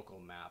there's a local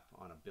map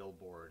on a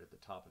billboard at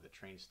the top of the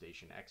train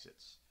station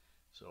exits,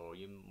 so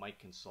you might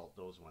consult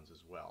those ones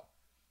as well.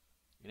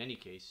 In any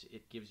case,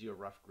 it gives you a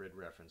rough grid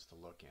reference to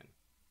look in.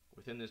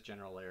 Within this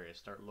general area,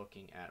 start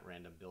looking at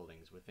random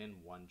buildings within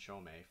 1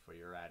 chome for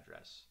your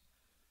address.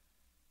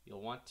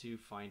 You'll want to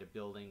find a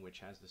building which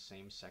has the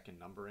same second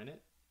number in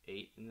it,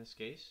 8 in this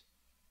case,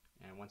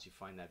 and once you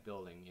find that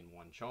building in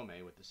 1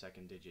 chome with the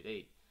second digit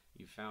 8,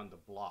 you've found the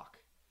block.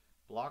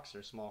 Blocks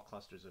are small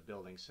clusters of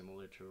buildings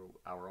similar to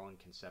our own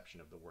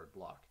conception of the word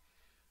block.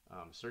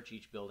 Search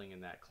each building in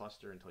that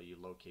cluster until you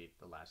locate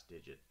the last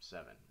digit,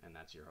 7, and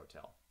that's your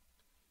hotel.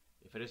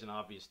 If it isn't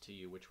obvious to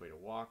you which way to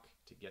walk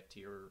to get to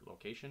your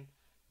location,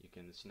 you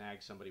can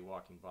snag somebody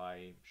walking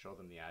by, show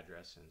them the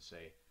address, and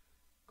say,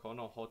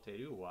 Kono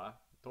hoteru wa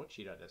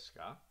dochira desu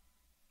ka?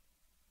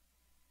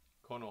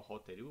 Kono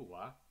hoteru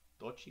wa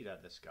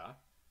dochira desu ka?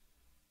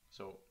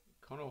 So,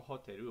 kono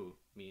hoteru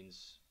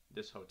means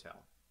this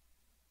hotel,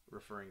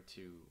 referring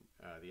to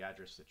the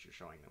address that you're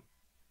showing them.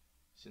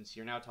 Since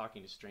you're now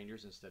talking to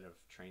strangers instead of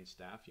trained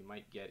staff, you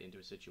might get into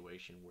a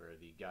situation where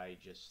the guy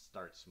just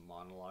starts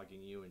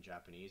monologuing you in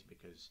Japanese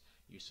because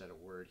you said a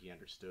word he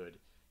understood,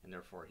 and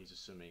therefore he's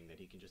assuming that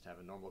he can just have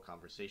a normal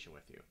conversation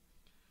with you.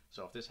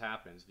 So if this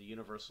happens, the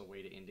universal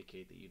way to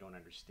indicate that you don't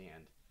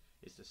understand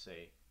is to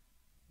say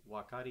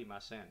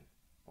wakarimasen,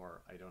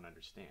 or I don't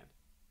understand.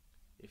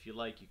 If you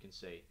like, you can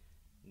say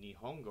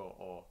Nihongo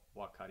o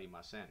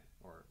wakarimasen,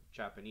 or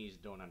Japanese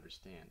don't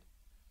understand.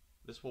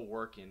 This will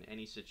work in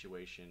any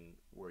situation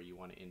where you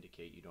want to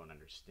indicate you don't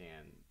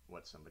understand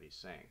what somebody's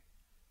saying.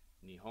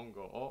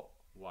 Nihongo o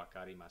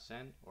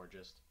wakarimasen, or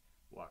just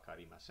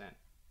wakarimasen.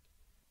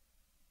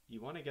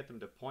 You want to get them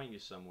to point you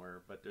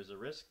somewhere, but there's a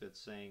risk that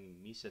saying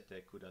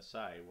misete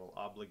kudasai will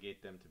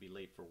obligate them to be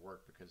late for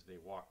work because they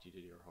walked you to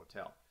your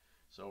hotel.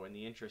 So in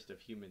the interest of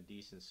human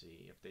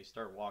decency, if they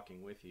start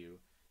walking with you,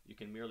 you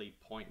can merely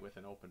point with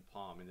an open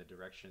palm in the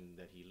direction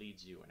that he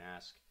leads you and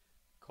ask,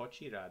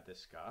 Kochira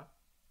desu ka?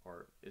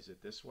 Or is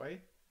it this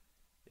way?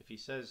 If he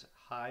says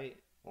hi,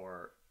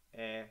 or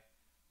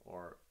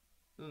or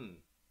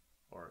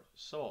or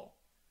so,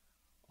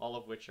 all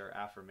of which are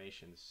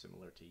affirmations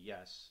similar to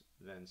yes,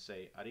 then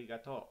say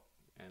arigato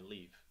and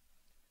leave.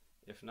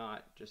 If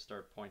not, just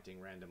start pointing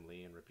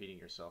randomly and repeating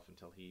yourself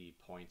until he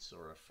points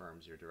or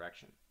affirms your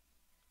direction.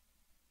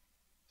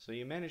 So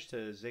you manage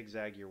to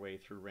zigzag your way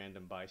through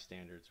random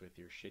bystanders with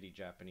your shitty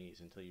Japanese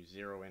until you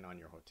zero in on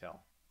your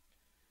hotel.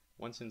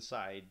 Once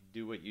inside,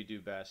 do what you do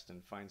best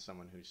and find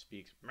someone who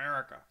speaks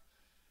America.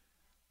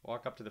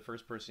 Walk up to the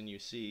first person you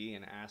see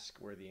and ask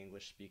where the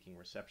English-speaking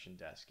reception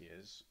desk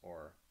is,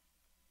 or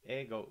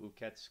Eigo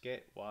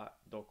uketsuke wa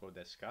doko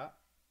desu ka?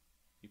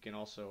 You can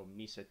also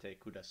misete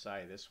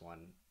kudasai this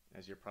one,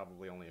 as you're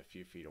probably only a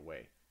few feet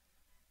away.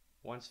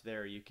 Once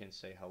there, you can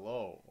say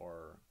hello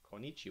or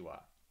konnichiwa,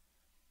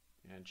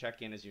 and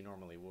check in as you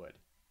normally would.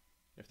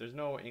 If there's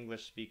no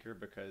English speaker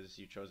because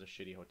you chose a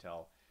shitty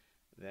hotel,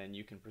 then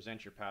you can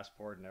present your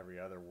passport and every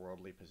other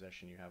worldly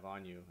possession you have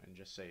on you and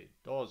just say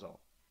dozo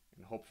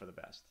and hope for the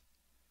best.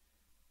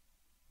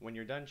 When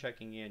you're done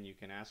checking in, you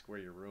can ask where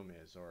your room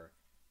is, or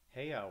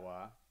heya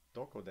wa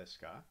doko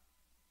desu ka?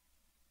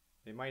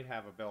 They might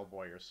have a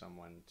bellboy or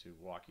someone to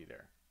walk you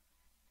there.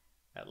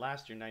 At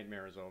last your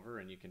nightmare is over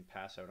and you can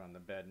pass out on the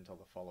bed until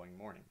the following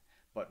morning.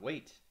 But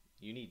wait,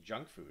 you need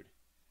junk food.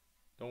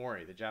 Don't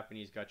worry, the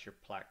Japanese got your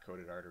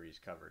plaque-coated arteries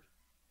covered.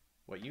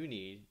 What you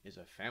need is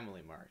a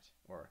family mart,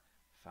 or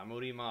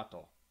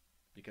famurimato,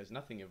 because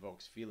nothing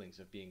evokes feelings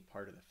of being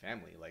part of the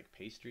family like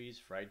pastries,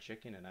 fried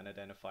chicken, and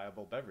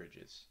unidentifiable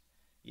beverages.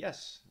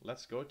 Yes,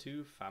 let's go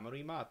to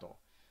famurimato,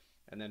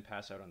 and then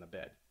pass out on the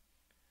bed.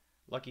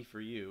 Lucky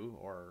for you,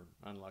 or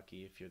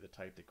unlucky if you're the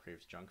type that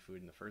craves junk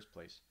food in the first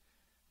place,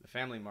 the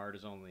Family Mart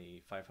is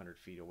only 500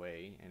 feet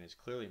away and is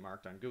clearly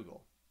marked on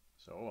Google.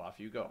 So off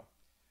you go.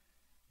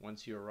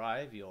 Once you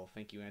arrive, you'll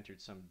think you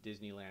entered some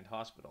Disneyland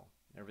hospital.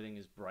 Everything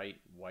is bright,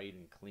 white,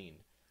 and clean.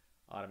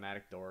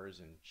 Automatic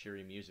doors and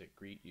cheery music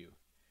greet you.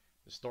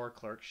 The store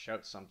clerk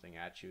shouts something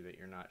at you that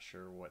you're not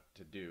sure what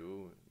to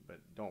do,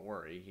 but don't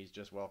worry, he's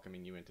just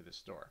welcoming you into the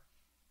store.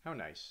 How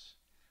nice.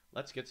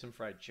 Let's get some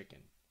fried chicken.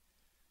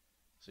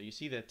 So you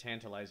see the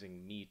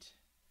tantalizing meat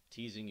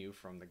teasing you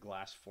from the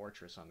glass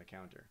fortress on the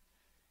counter.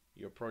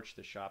 You approach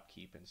the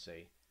shopkeep and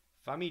say,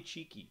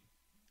 Famichiki.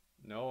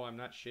 No, I'm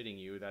not shitting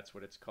you, that's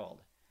what it's called.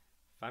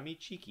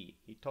 Famichiki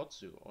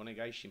hitotsu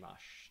onegai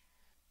shimasu.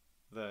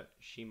 The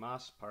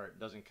shimas part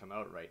doesn't come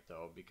out right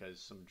though,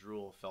 because some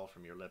drool fell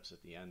from your lips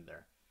at the end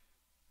there.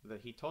 The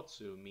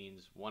hitotsu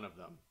means one of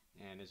them,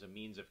 and is a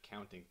means of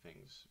counting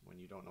things when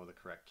you don't know the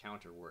correct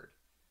counter word,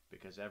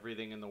 because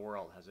everything in the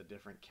world has a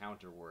different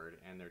counter word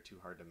and they're too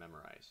hard to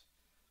memorize.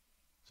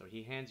 So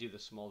he hands you the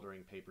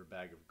smoldering paper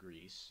bag of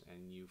grease,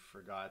 and you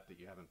forgot that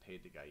you haven't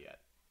paid the guy yet.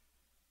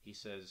 He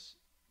says,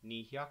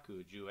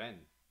 Nihyaku juen,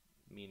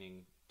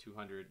 meaning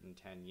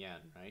 210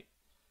 yen, right?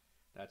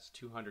 That's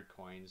 200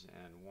 coins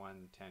and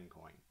 1 10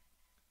 coin.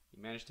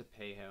 You manage to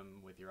pay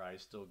him with your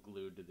eyes still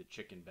glued to the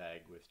chicken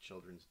bag with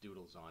children's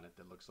doodles on it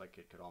that looks like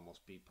it could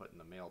almost be put in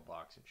the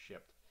mailbox and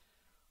shipped.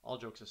 All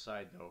jokes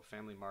aside though,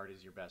 Family Mart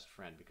is your best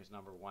friend because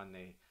number one,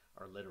 they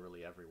are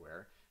literally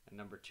everywhere, and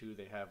number two,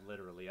 they have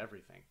literally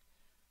everything,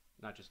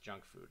 not just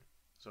junk food.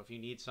 So if you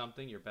need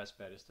something, your best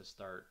bet is to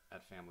start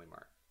at Family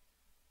Mart.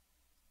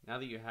 Now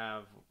that you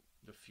have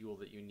the fuel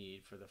that you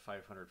need for the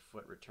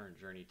 500-foot return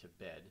journey to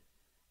bed,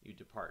 you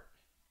depart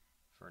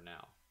for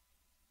now.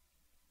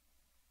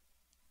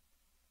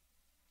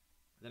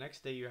 The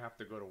next day you have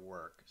to go to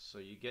work, so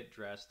you get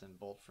dressed and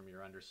bolt from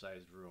your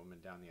undersized room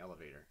and down the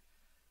elevator.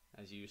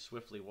 As you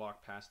swiftly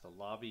walk past the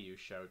lobby, you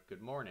shout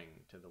good morning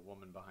to the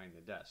woman behind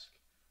the desk.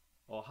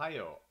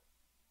 Ohayo.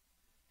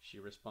 She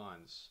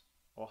responds,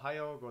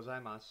 Ohayo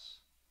gozaimasu.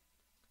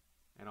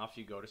 And off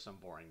you go to some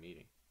boring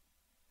meeting.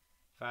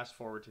 Fast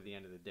forward to the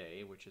end of the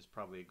day, which is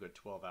probably a good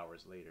 12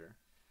 hours later,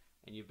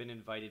 and you've been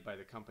invited by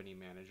the company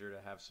manager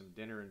to have some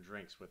dinner and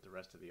drinks with the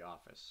rest of the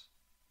office.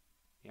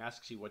 He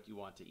asks you what you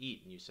want to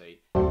eat, and you say,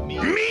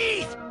 meat!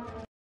 Meat! He gives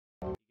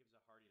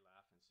a hearty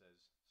laugh and says,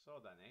 so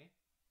dane,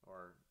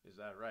 or is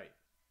that right?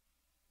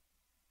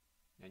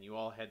 And you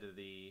all head to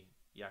the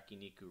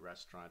yakiniku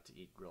restaurant to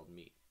eat grilled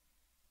meat.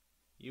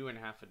 You and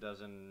half a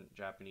dozen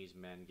Japanese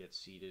men get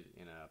seated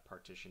in a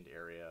partitioned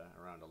area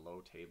around a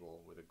low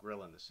table with a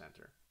grill in the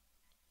center.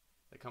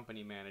 The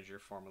company manager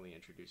formally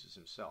introduces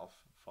himself,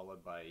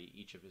 followed by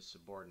each of his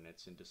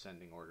subordinates in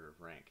descending order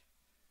of rank.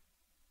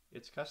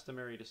 It's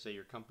customary to say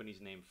your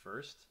company's name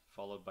first,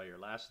 followed by your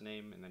last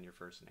name and then your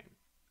first name.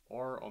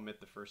 Or omit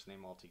the first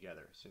name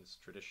altogether, since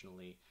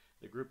traditionally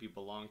the group you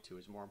belong to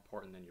is more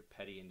important than your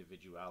petty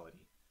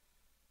individuality.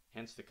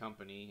 Hence the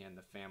company and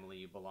the family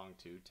you belong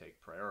to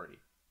take priority.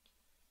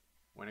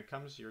 When it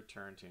comes to your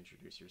turn to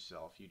introduce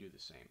yourself, you do the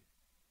same.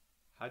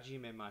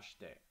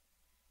 Hajimemashite.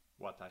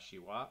 Watashi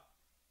wa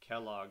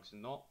Kellogg's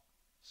no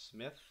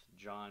Smith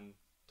John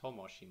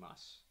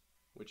Tomoshimasu,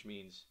 which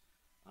means,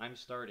 I'm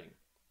starting.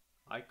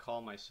 I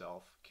call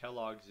myself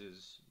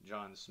Kellogg's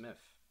John Smith.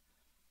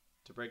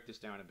 To break this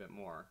down a bit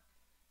more,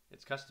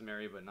 it's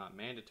customary but not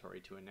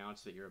mandatory to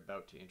announce that you're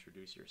about to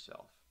introduce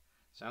yourself.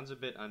 Sounds a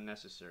bit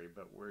unnecessary,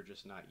 but we're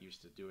just not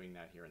used to doing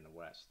that here in the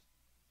West.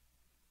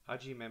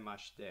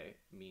 Hajimemashite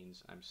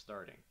means I'm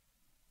starting.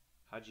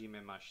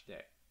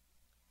 Hajimemashite.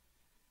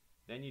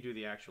 Then you do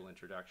the actual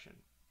introduction.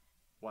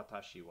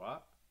 Watashi wa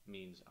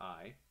means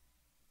I.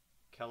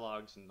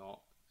 Kellogg's no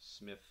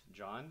Smith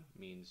John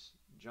means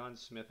John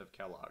Smith of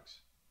Kellogg's,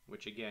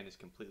 which again is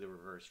completely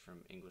reversed from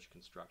English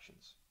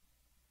constructions.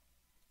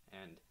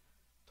 And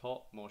to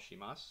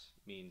moshimasu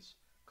means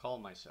call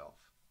myself.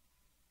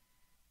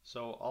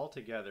 So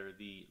altogether,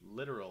 the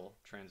literal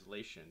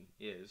translation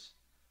is,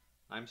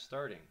 I'm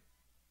starting.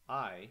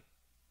 I,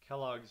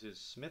 Kellogg's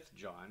Smith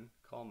John,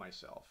 call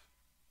myself.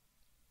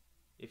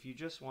 If you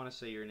just want to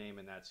say your name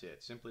and that's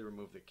it, simply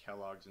remove the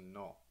Kellogg's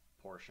no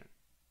portion.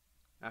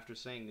 After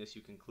saying this,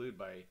 you conclude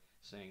by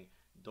saying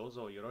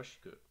dozo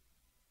yoroshiku.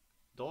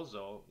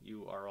 Dozo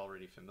you are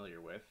already familiar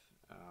with,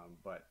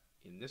 but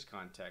in this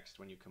context,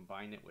 when you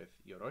combine it with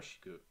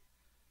yoroshiku,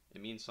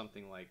 it means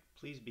something like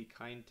please be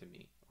kind to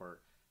me or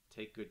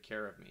take good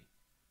care of me.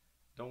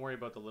 Don't worry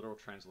about the literal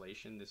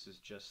translation, this is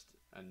just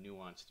a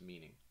nuanced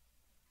meaning.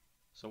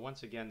 So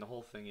once again, the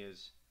whole thing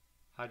is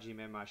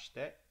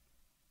Hajimemashite,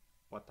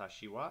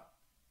 Watashi wa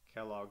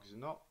Kellogg's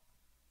no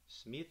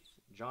Smith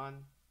John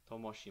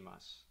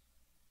Tomoshimasu.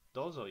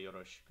 Dozo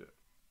yoroshiku,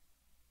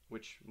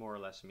 which more or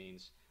less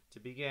means, to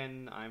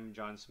begin, I'm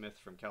John Smith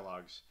from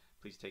Kellogg's,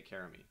 please take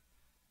care of me.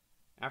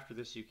 After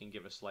this, you can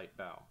give a slight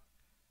bow.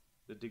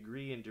 The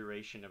degree and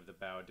duration of the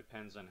bow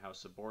depends on how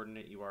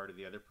subordinate you are to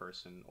the other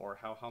person or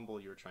how humble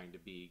you're trying to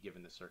be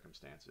given the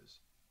circumstances.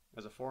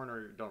 As a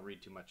foreigner, don't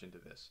read too much into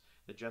this.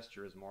 The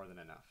gesture is more than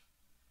enough.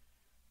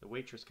 The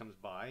waitress comes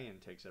by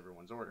and takes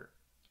everyone's order.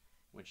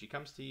 When she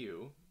comes to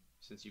you,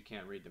 since you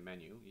can't read the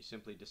menu, you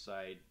simply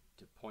decide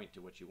to point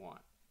to what you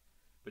want.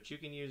 But you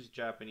can use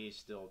Japanese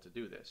still to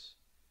do this.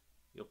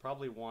 You'll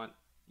probably want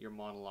your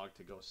monologue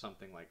to go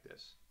something like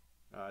this.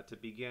 To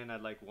begin, I'd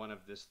like one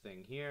of this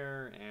thing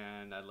here,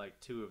 and I'd like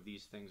two of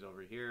these things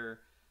over here.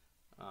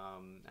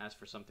 As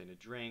for something to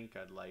drink,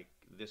 I'd like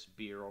this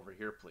beer over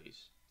here,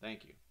 please.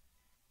 Thank you.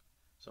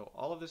 So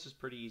all of this is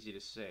pretty easy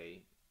to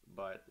say,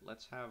 but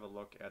let's have a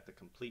look at the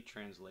complete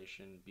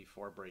translation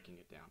before breaking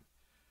it down.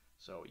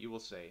 So you will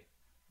say,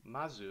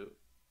 Mazu,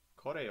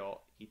 kore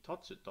o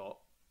hitotsu to,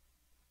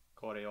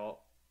 kore o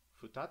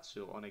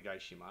futatsu onegai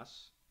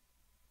shimasu.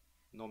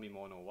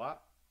 Nomimono wa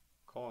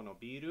ko no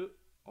biru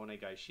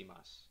onegai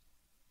shimasu.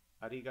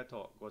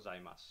 Arigatou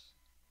gozaimasu.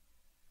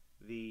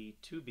 The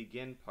to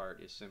begin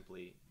part is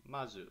simply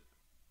mazu.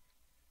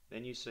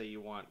 Then you say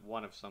you want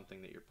one of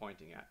something that you're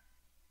pointing at.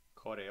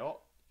 Kore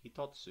o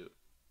hitotsu,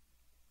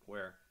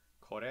 where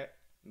kore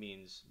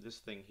means this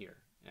thing here,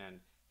 and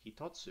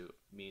hitotsu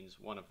means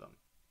one of them.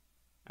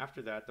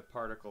 After that, the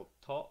particle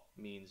to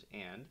means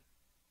and.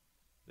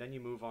 Then you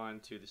move on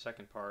to the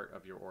second part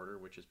of your order,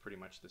 which is pretty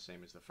much the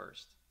same as the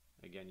first.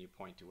 Again, you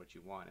point to what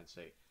you want and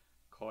say,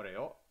 kore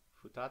o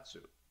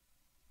futatsu.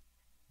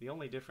 The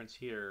only difference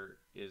here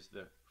is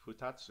the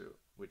futatsu,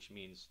 which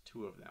means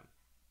two of them.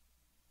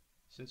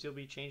 Since you'll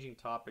be changing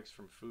topics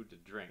from food to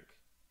drink,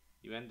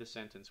 you end the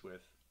sentence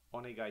with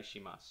onegai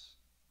shimasu,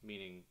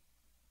 meaning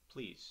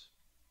please.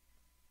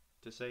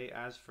 To say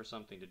as for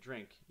something to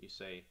drink, you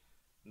say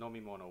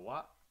nomimono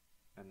wa,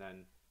 and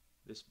then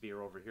this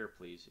beer over here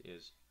please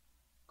is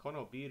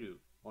kono biru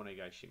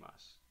onegai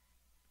shimasu.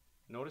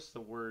 Notice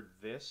the word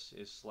this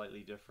is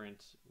slightly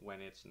different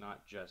when it's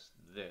not just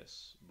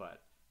this,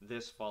 but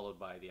this followed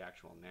by the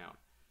actual noun.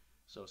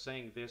 So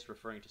saying this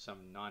referring to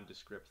some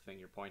nondescript thing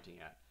you're pointing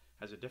at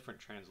has a different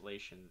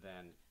translation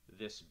than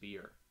this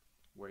beer,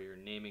 where you're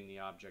naming the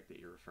object that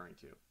you're referring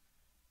to.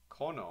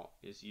 Kono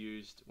is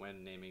used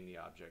when naming the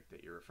object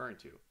that you're referring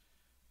to,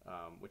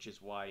 which is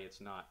why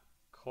it's not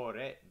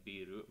kore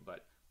biru,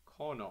 but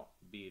kono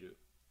biru.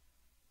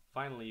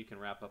 Finally, you can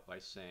wrap up by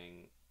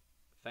saying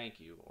thank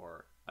you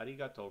or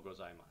arigatou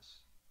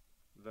gozaimasu.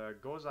 The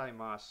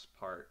gozaimasu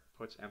part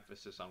puts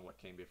emphasis on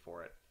what came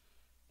before it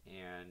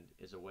and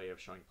is a way of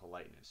showing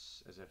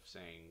politeness, as if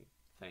saying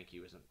thank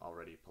you isn't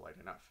already polite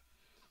enough.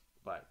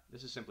 But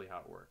this is simply how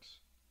it works.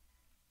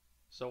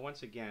 So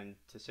once again,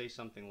 to say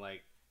something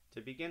like,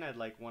 to begin, I'd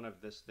like one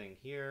of this thing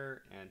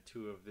here and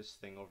two of this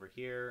thing over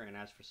here, and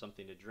as for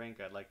something to drink,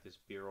 I'd like this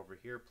beer over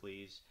here,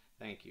 please.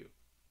 Thank you.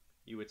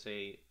 You would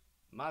say,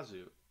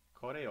 Mazu,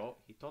 Kore o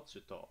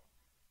hitotsu to,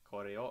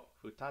 kore o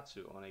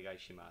futatsu onegai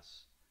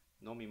shimasu.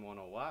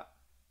 Nomimono wa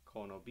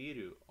kono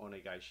biru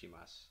onegai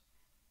shimasu.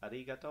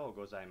 Arigatou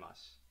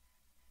gozaimasu.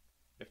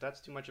 If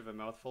that's too much of a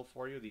mouthful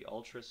for you, the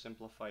ultra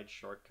simplified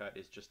shortcut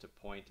is just to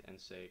point and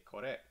say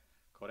kore,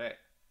 kore,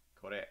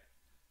 kore,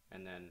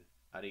 and then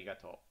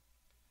arigato.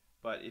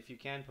 But if you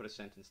can put a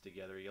sentence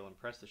together, you'll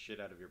impress the shit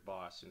out of your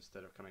boss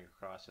instead of coming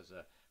across as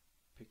a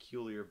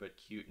peculiar but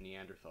cute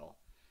Neanderthal.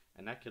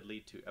 And that could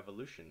lead to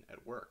evolution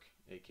at work,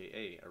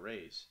 aka a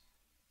raise.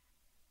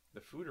 The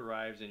food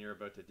arrives and you're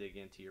about to dig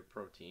into your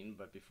protein,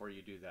 but before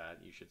you do that,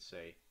 you should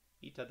say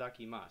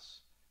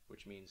itadakimasu,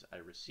 which means I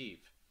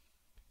receive.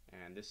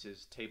 And this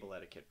is table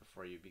etiquette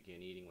before you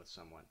begin eating with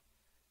someone.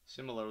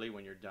 Similarly,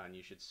 when you're done,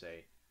 you should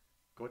say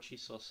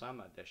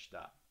gochisousama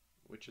deshita,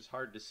 which is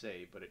hard to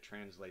say, but it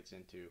translates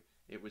into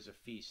it was a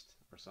feast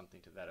or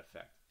something to that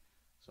effect.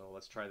 So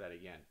let's try that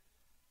again.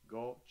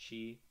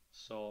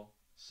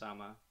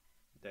 Gochisousama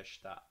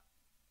deshita.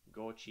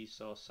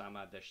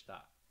 Gochisousama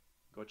deshita.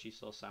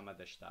 Gochisousama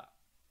deshita.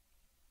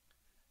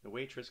 The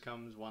waitress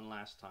comes one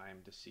last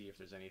time to see if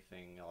there's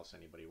anything else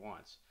anybody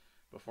wants.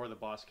 Before the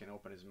boss can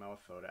open his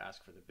mouth, though, to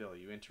ask for the bill,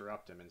 you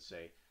interrupt him and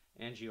say,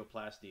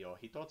 Angioplasty o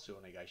hitotsu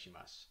onegai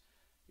shimasu.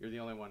 You're the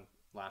only one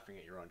laughing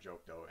at your own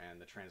joke, though, and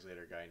the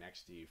translator guy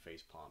next to you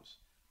face palms.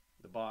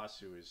 The boss,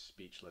 who is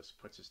speechless,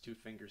 puts his two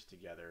fingers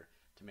together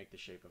to make the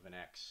shape of an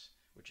X,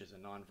 which is a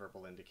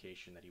nonverbal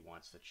indication that he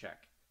wants the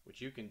check, which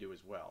you can do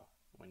as well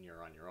when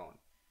you're on your own,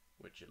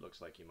 which it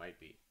looks like you might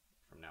be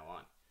from now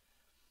on.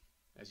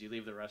 As you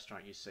leave the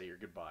restaurant, you say your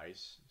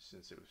goodbyes,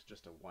 since it was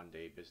just a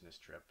one-day business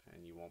trip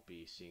and you won't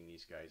be seeing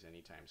these guys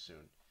anytime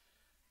soon.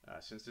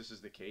 Since this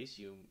is the case,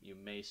 you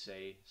may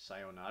say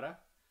sayonara,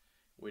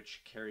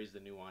 which carries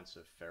the nuance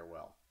of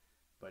farewell.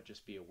 But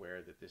just be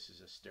aware that this is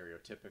a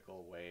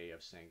stereotypical way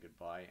of saying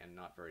goodbye and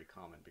not very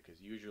common,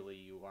 because usually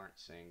you aren't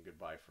saying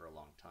goodbye for a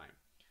long time.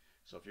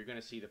 So if you're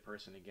going to see the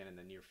person again in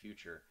the near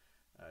future,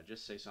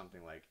 just say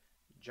something like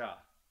ja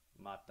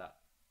mata,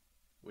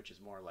 which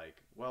is more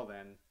like, well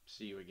then,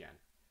 see you again.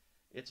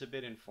 It's a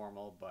bit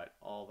informal, but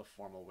all the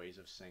formal ways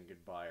of saying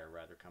goodbye are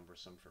rather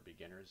cumbersome for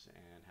beginners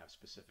and have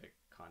specific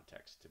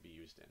context to be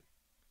used in.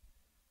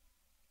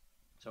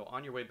 So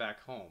on your way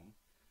back home,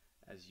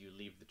 as you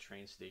leave the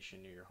train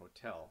station near your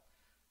hotel,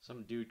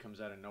 some dude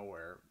comes out of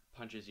nowhere,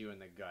 punches you in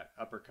the gut,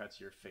 uppercuts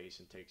your face,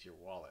 and takes your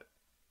wallet.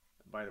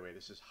 By the way,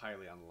 this is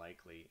highly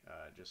unlikely,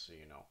 just so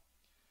you know.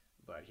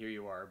 But here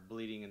you are,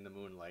 bleeding in the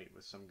moonlight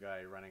with some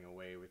guy running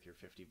away with your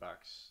 $50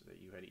 that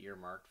you had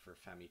earmarked for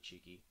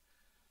Famichiki.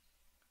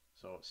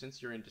 So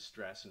since you're in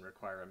distress and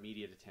require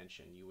immediate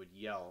attention, you would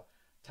yell,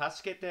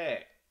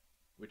 Tasukete!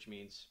 Which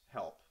means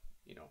help.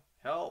 You know,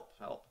 help,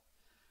 help.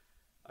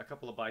 A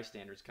couple of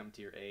bystanders come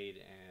to your aid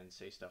and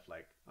say stuff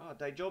like, oh,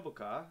 daijoubu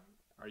ka?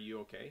 Are you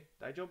okay?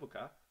 Daijoubu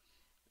ka?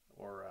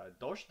 Or,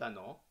 doshita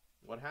no?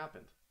 What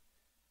happened?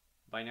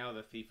 By now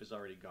the thief is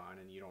already gone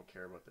and you don't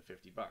care about the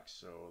 $50,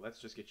 so let's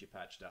just get you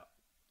patched up.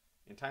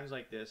 In times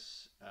like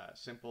this,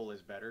 simple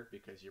is better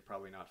because you're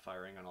probably not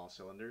firing on all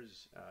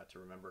cylinders to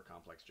remember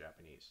complex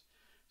Japanese.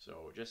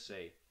 So just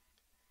say,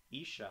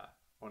 Isha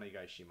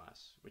onegai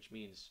shimasu, which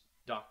means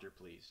doctor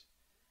please,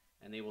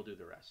 and they will do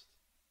the rest.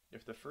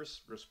 If the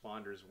first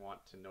responders want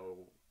to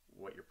know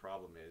what your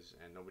problem is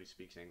and nobody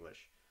speaks English,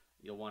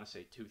 you'll want to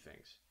say two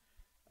things.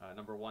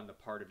 Number one, the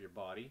part of your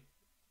body,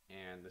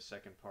 and the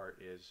second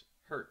part is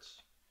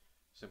hurts.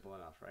 Simple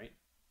enough, right?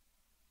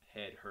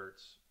 Head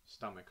hurts,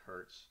 stomach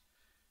hurts.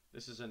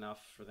 This is enough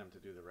for them to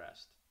do the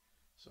rest.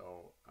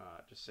 So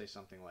just say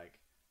something like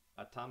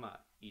atama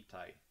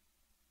itai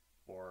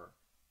or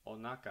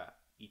onaka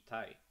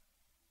itai,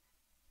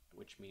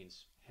 which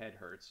means head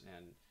hurts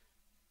and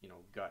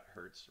gut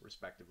hurts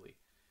respectively.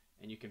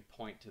 And you can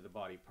point to the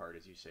body part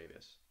as you say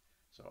this.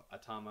 So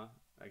atama,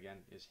 again,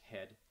 is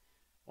head.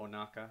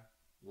 Onaka,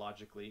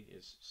 logically,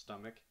 is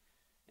stomach.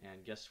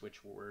 And guess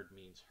which word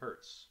means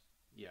hurts?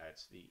 Yeah,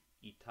 it's the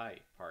itai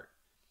part.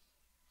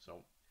 So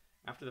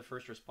after the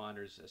first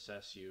responders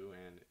assess you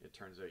and it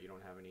turns out you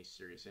don't have any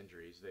serious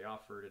injuries, they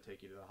offer to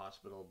take you to the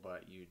hospital,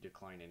 but you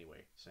decline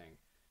anyway, saying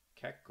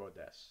kekko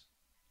desu,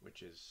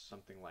 which is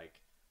something like,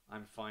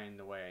 I'm fine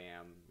the way I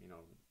am,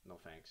 no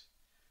thanks.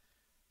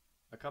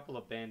 A couple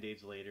of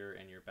band-aids later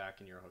and you're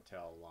back in your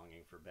hotel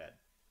longing for bed.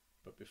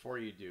 But before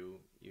you do,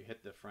 you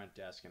hit the front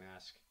desk and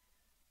ask,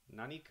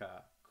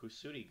 Nanika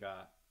kusuri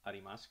ga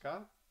arimasu ka?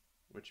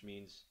 Which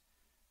means,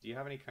 do you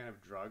have any kind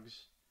of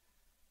drugs?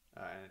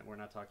 And we're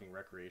not talking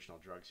recreational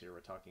drugs here,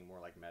 we're talking more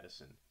like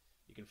medicine.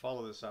 You can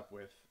follow this up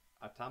with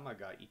atama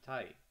ga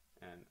itai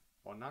and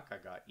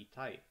onaka ga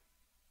itai,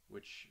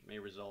 which may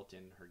result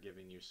in her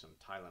giving you some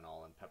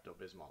Tylenol and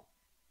Pepto-Bismol.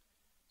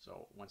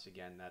 So once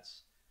again,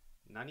 that's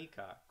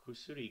Nanika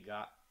kusuri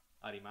ga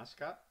arimasu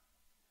ka?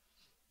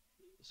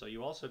 So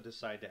you also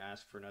decide to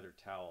ask for another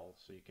towel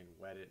so you can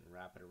wet it and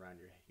wrap it around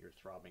your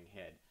throbbing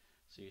head.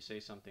 So you say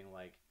something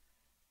like,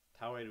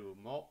 Taweru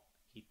mo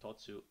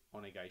hitotsu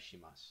onegai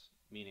shimasu,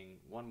 meaning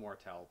one more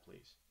towel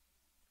please.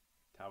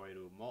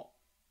 Taweru mo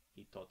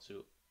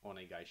hitotsu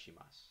onegai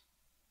shimasu.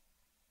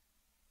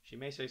 She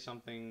may say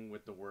something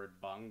with the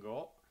word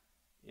bango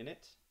in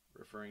it,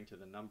 referring to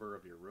the number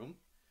of your room.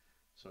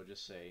 So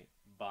just say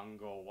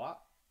bango wa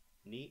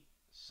ni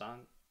san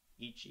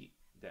ichi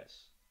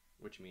desu,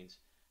 which means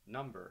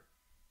number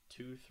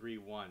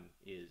 231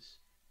 is.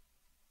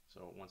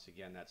 So once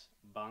again, that's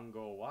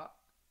bango wa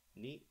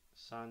ni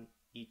san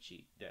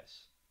ichi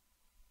desu.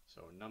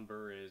 So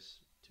number is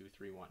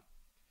 231.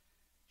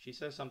 She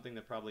says something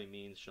that probably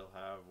means she'll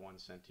have one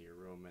sent to your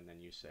room, and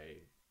then you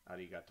say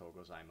arigatou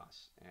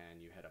gozaimasu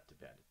and you head up to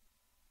bed.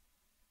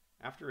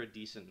 After a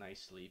decent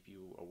night's sleep,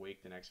 you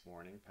awake the next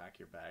morning, pack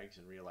your bags,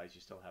 and realize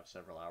you still have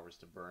several hours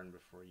to burn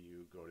before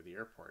you go to the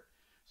airport.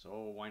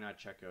 So why not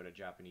check out a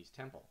Japanese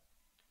temple?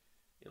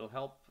 It'll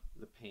help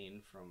the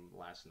pain from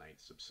last night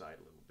subside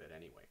a little bit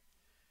anyway.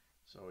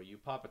 So you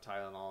pop a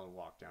Tylenol and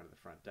walk down to the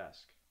front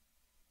desk.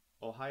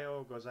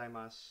 Ohayo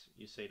gozaimasu,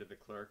 you say to the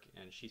clerk,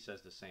 and she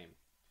says the same.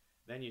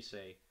 Then you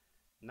say,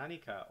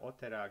 Nanika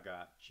otera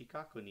ga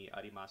chikaku ni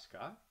arimasu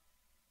ka?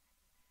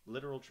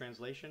 Literal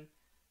translation,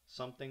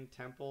 something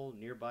temple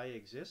nearby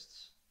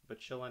exists,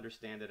 but she'll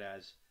understand it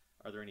as,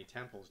 are there any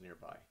temples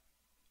nearby?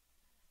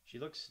 She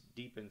looks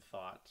deep in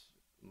thought,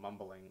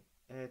 mumbling,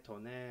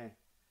 ne.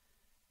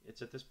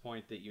 It's at this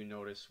point that you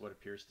notice what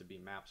appears to be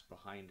maps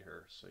behind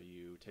her, so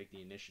you take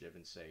the initiative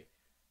and say,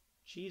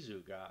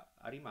 Chizu ga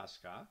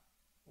arimasu ka?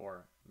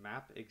 Or,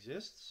 map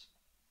exists?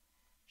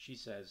 She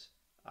says,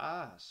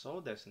 ah,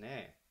 so desu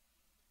ne,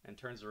 and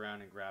turns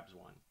around and grabs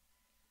one.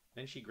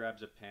 Then she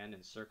grabs a pen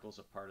and circles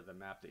a part of the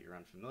map that you're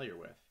unfamiliar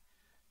with.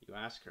 You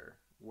ask her,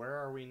 where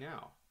are we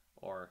now?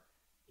 Or,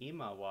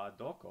 ima wa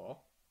doko?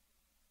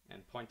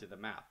 And point to the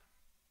map.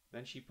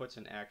 Then she puts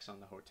an X on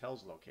the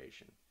hotel's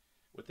location.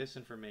 With this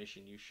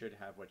information, you should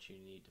have what you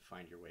need to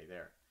find your way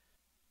there.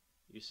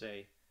 You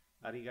say,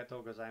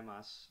 arigatou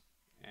gozaimasu,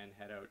 and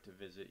head out to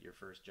visit your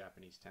first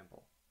Japanese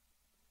temple.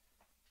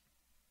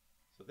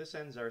 So this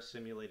ends our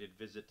simulated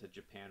visit to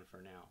Japan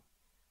for now.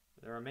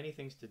 There are many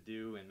things to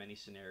do and many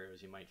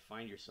scenarios you might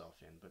find yourself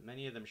in, but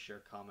many of them share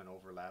common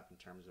overlap in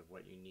terms of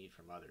what you need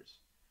from others.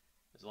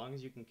 As long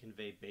as you can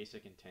convey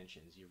basic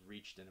intentions, you've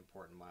reached an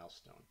important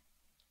milestone.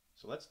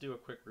 So let's do a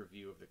quick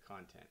review of the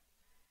content.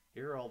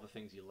 Here are all the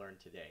things you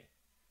learned today.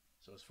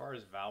 So as far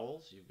as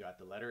vowels, you've got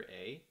the letter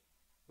A,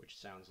 which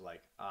sounds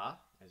like A,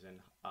 as in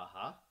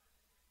aha.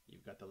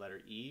 You've got the letter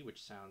E,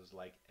 which sounds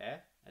like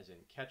as in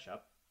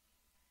ketchup.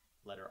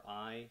 Letter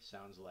I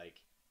sounds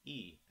like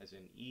E, as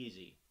in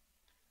easy.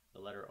 The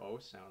letter O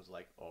sounds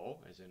like O,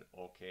 as in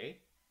okay.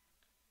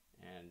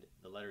 And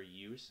the letter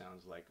U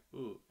sounds like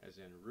U, as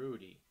in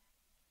Rudy.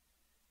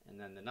 And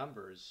then the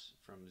numbers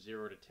from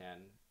 0 to 10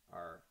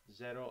 are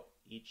 0,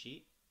 1, 2,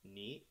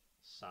 3,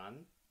 4, 5,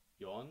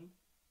 6,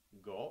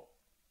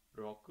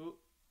 7, 8,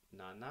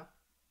 9,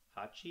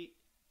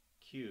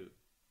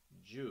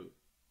 10.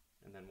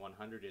 And then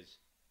 100 is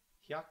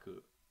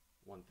 100,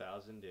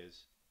 1000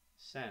 is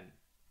 1000.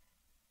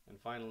 And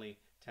finally,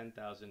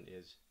 10,000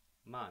 is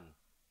man.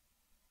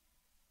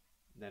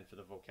 Then for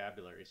the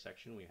vocabulary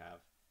section, we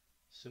have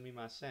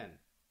sumimasen,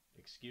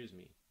 excuse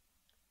me.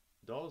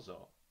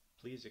 Dozo,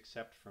 please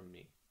accept from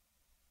me.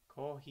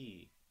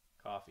 Kohi,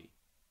 coffee.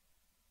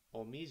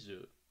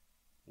 Omizu,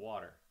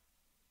 water.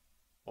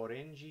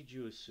 Orange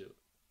juice,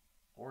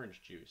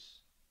 orange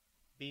juice.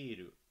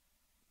 Biru,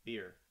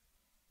 beer.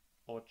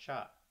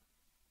 Ocha,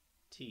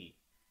 tea.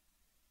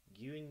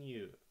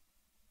 Gyunyu,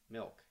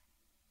 milk.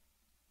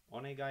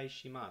 Onegai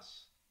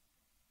shimasu,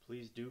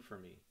 please do for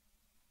me.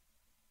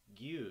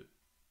 Gyu,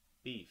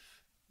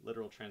 beef,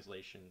 literal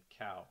translation,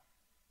 cow.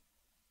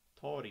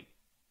 Tori,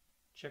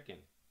 chicken,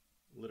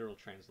 literal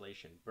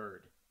translation,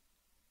 bird.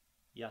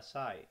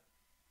 Yasai,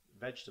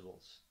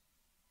 vegetables.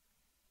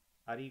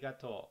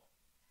 Arigato,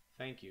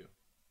 thank you.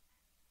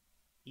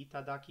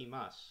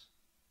 Itadakimasu,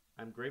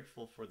 I'm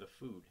grateful for the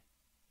food.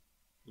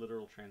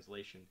 Literal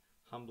translation,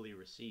 humbly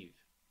receive.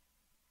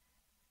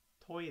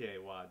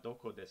 Toire wa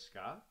doko desu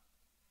ka?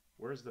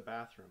 Where's the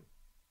bathroom?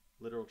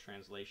 Literal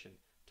translation,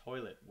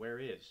 toilet, where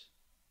is?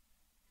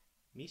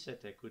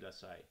 Misete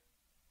kudasai,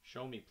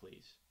 show me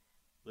please.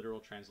 Literal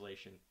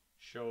translation,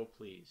 show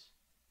please.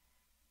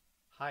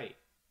 Hai,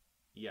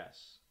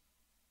 yes.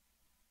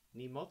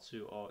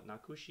 Nimotsu o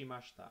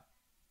nakushimashita,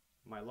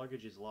 my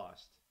luggage is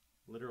lost.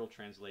 Literal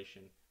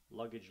translation,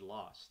 luggage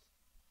lost.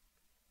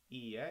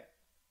 Iie,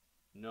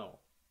 no.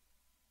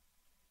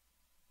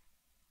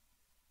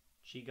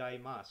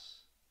 Chigaimasu,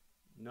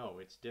 no,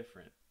 it's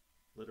different.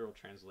 Literal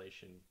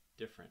translation,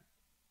 different.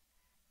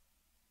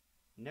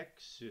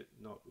 Neksu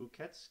no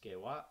uketsuke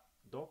wa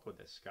doko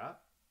desu ka?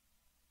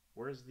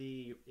 Where's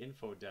the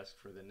info desk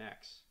for the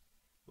Nex?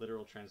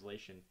 Literal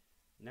translation,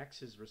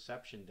 Nex is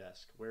reception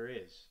desk, where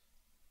is?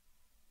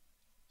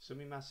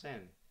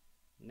 Sumimasen,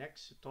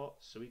 Nex to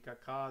Suica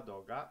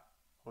kado ga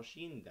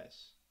hoshiin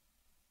desu.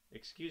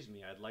 Excuse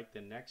me, I'd like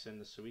the Nex and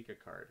the Suica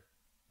card.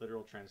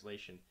 Literal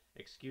translation,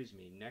 excuse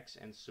me, Nex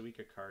and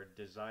Suica card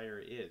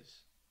desire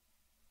is.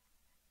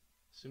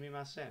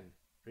 Sumimasen,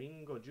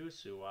 ringo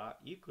juice wa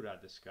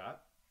ikura desu ka?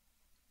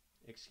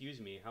 Excuse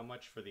me, how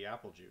much for the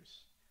apple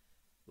juice?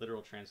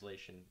 Literal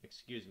translation,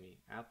 excuse me,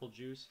 apple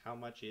juice, how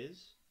much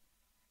is?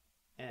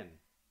 En,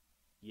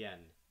 yen.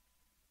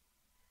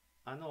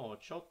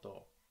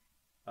 Chotto.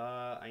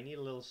 I need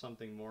a little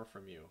something more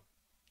from you.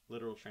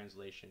 Literal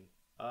translation,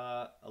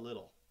 a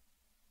little.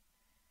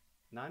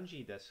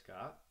 Nanji desu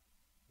ka?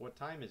 What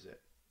time is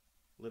it?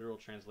 Literal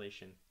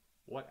translation,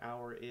 what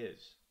hour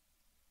is?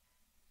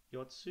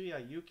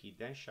 Yotsuya yuki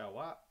densha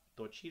wa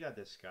dochira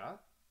desu ka?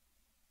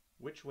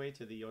 Which way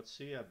to the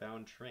Yotsuya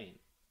bound train?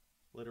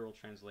 Literal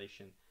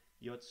translation,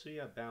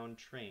 Yotsuya bound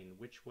train,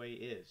 which way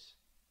is?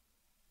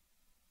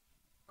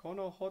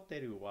 Kono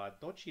hoteru wa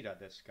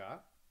dochira desu ka?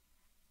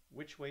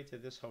 Which way to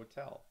this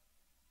hotel?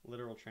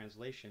 Literal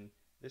translation,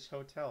 this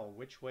hotel,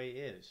 which way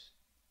is?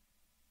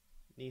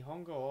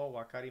 Nihongo o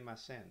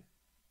wakarimasen.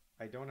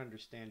 I don't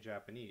understand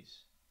Japanese.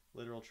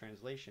 Literal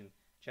translation,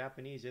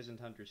 Japanese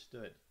isn't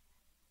understood.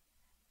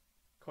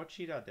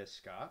 Kochira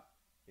desu ka?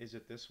 Is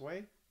it this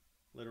way?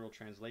 Literal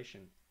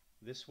translation,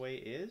 this way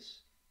is?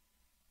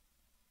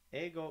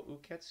 Eigo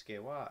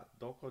uketsuke wa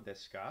doko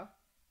desu ka?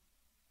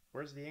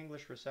 Where's the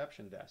English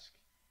reception desk?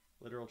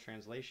 Literal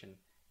translation,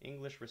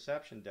 English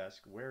reception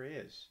desk, where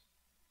is?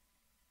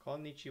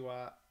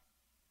 Konnichiwa.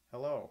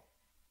 Hello.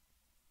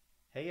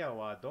 Heya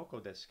wa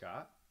doko desu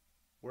ka?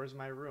 Where's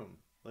my room?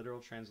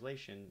 Literal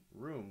translation,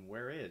 room,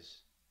 where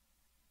is?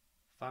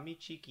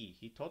 Famichiki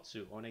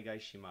hitotsu onegai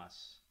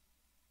shimasu.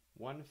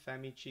 One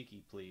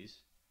famichiki, please.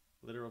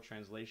 Literal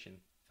translation,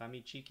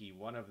 famichiki,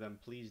 one of them,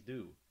 please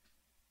do.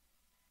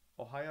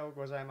 Ohayo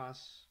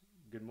gozaimasu.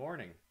 Good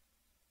morning.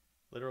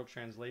 Literal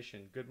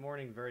translation, good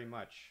morning very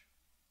much.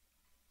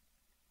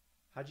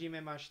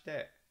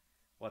 Hajimemashite.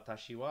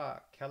 Watashi wa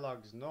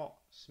Kellogg's no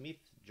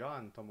Smith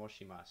John to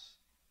moshimasu.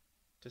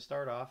 To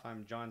start off,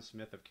 I'm John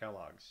Smith of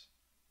Kellogg's.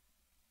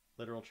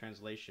 Literal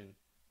translation,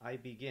 I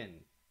begin.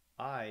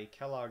 I,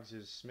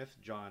 Kellogg's' Smith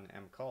John,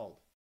 am called.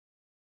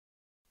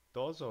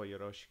 Dozo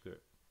yoroshiku.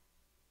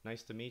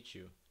 Nice to meet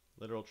you.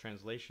 Literal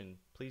translation,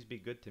 please be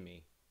good to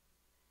me.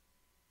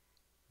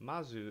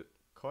 Mazu,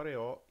 kore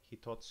o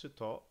hitotsu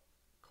to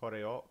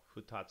kore o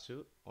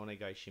futatsu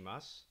onegai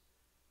shimasu.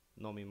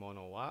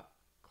 Nomimono wa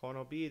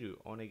kono biru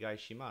onegai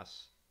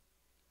shimasu.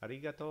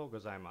 Arigatou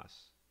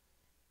gozaimasu.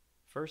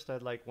 First,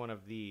 I'd like one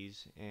of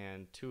these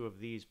and two of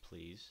these,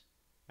 please.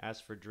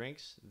 As for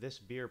drinks, this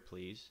beer,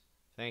 please.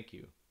 Thank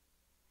you.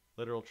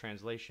 Literal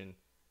translation,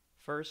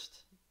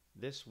 first,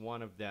 this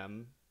one of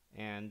them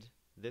and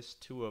this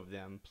two of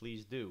them,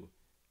 please do.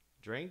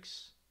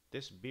 Drinks,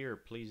 this beer,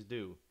 please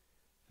do.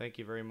 Thank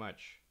you very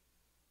much.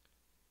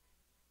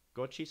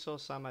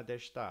 Gochiso-sama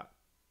deshita.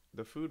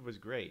 The food was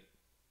great.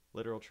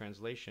 Literal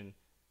translation,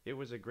 it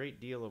was a great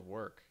deal of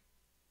work.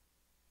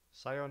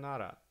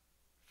 Sayonara.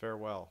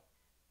 Farewell.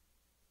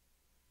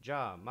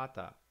 Ja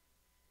mata.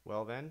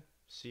 Well then,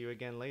 see you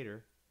again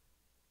later.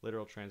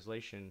 Literal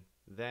translation,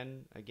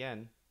 then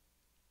again.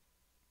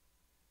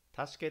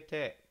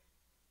 Tasukete.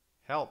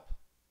 Help.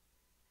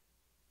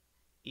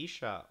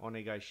 Isha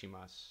onegai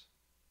shimasu.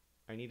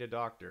 I need a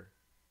doctor.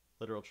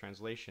 Literal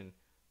translation,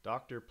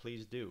 doctor,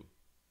 please do.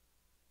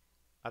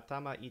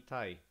 Atama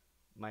itai.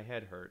 My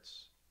head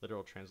hurts.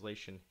 Literal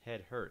translation,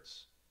 head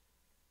hurts.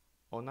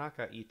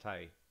 Onaka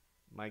itai.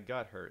 My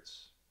gut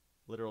hurts.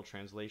 Literal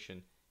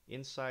translation,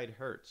 inside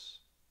hurts.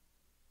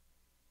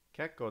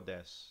 Kekko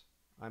desu.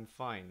 I'm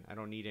fine. I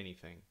don't need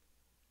anything.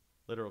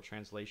 Literal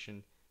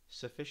translation,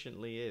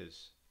 sufficiently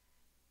is.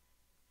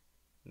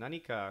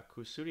 Nanika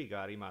kusuri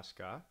ga arimasu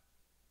ka?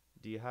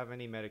 Do you have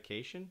any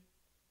medication?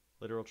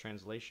 Literal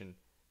translation,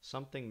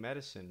 something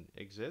medicine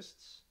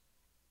exists?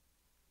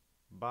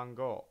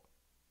 Bango.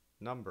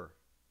 Number.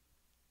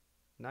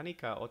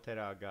 Nanika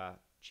otera ga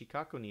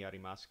chikaku ni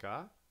arimasu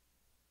ka?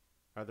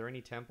 Are there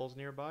any temples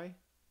nearby?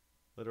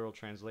 Literal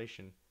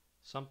translation,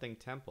 something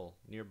temple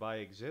nearby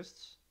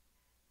exists?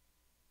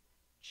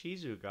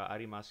 Chizu ga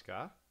arimasu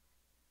ka?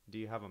 Do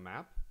you have a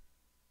map?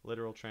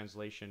 Literal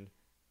translation,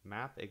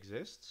 map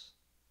exists?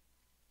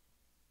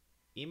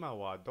 Ima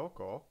wa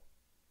doko?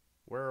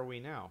 Where are we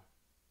now?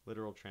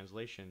 Literal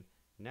translation,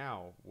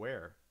 now,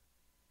 where?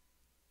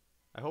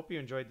 I hope you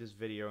enjoyed this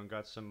video and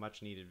got some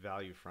much needed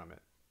value from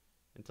it.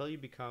 Until you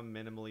become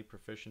minimally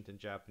proficient in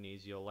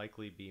Japanese, you'll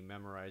likely be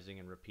memorizing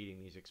and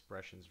repeating these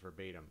expressions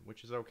verbatim,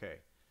 which is okay.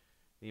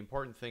 The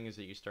important thing is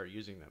that you start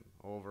using them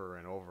over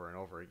and over and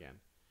over again.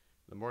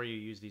 The more you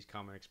use these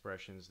common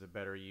expressions, the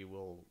better you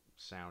will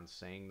sound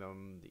saying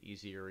them, the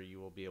easier you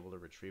will be able to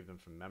retrieve them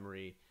from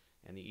memory,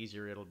 and the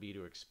easier it'll be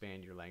to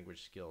expand your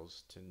language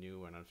skills to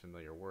new and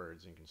unfamiliar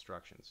words and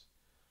constructions.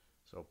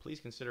 So please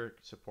consider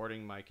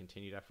supporting my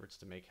continued efforts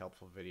to make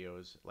helpful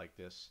videos like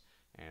this,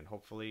 and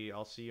hopefully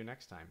I'll see you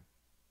next time.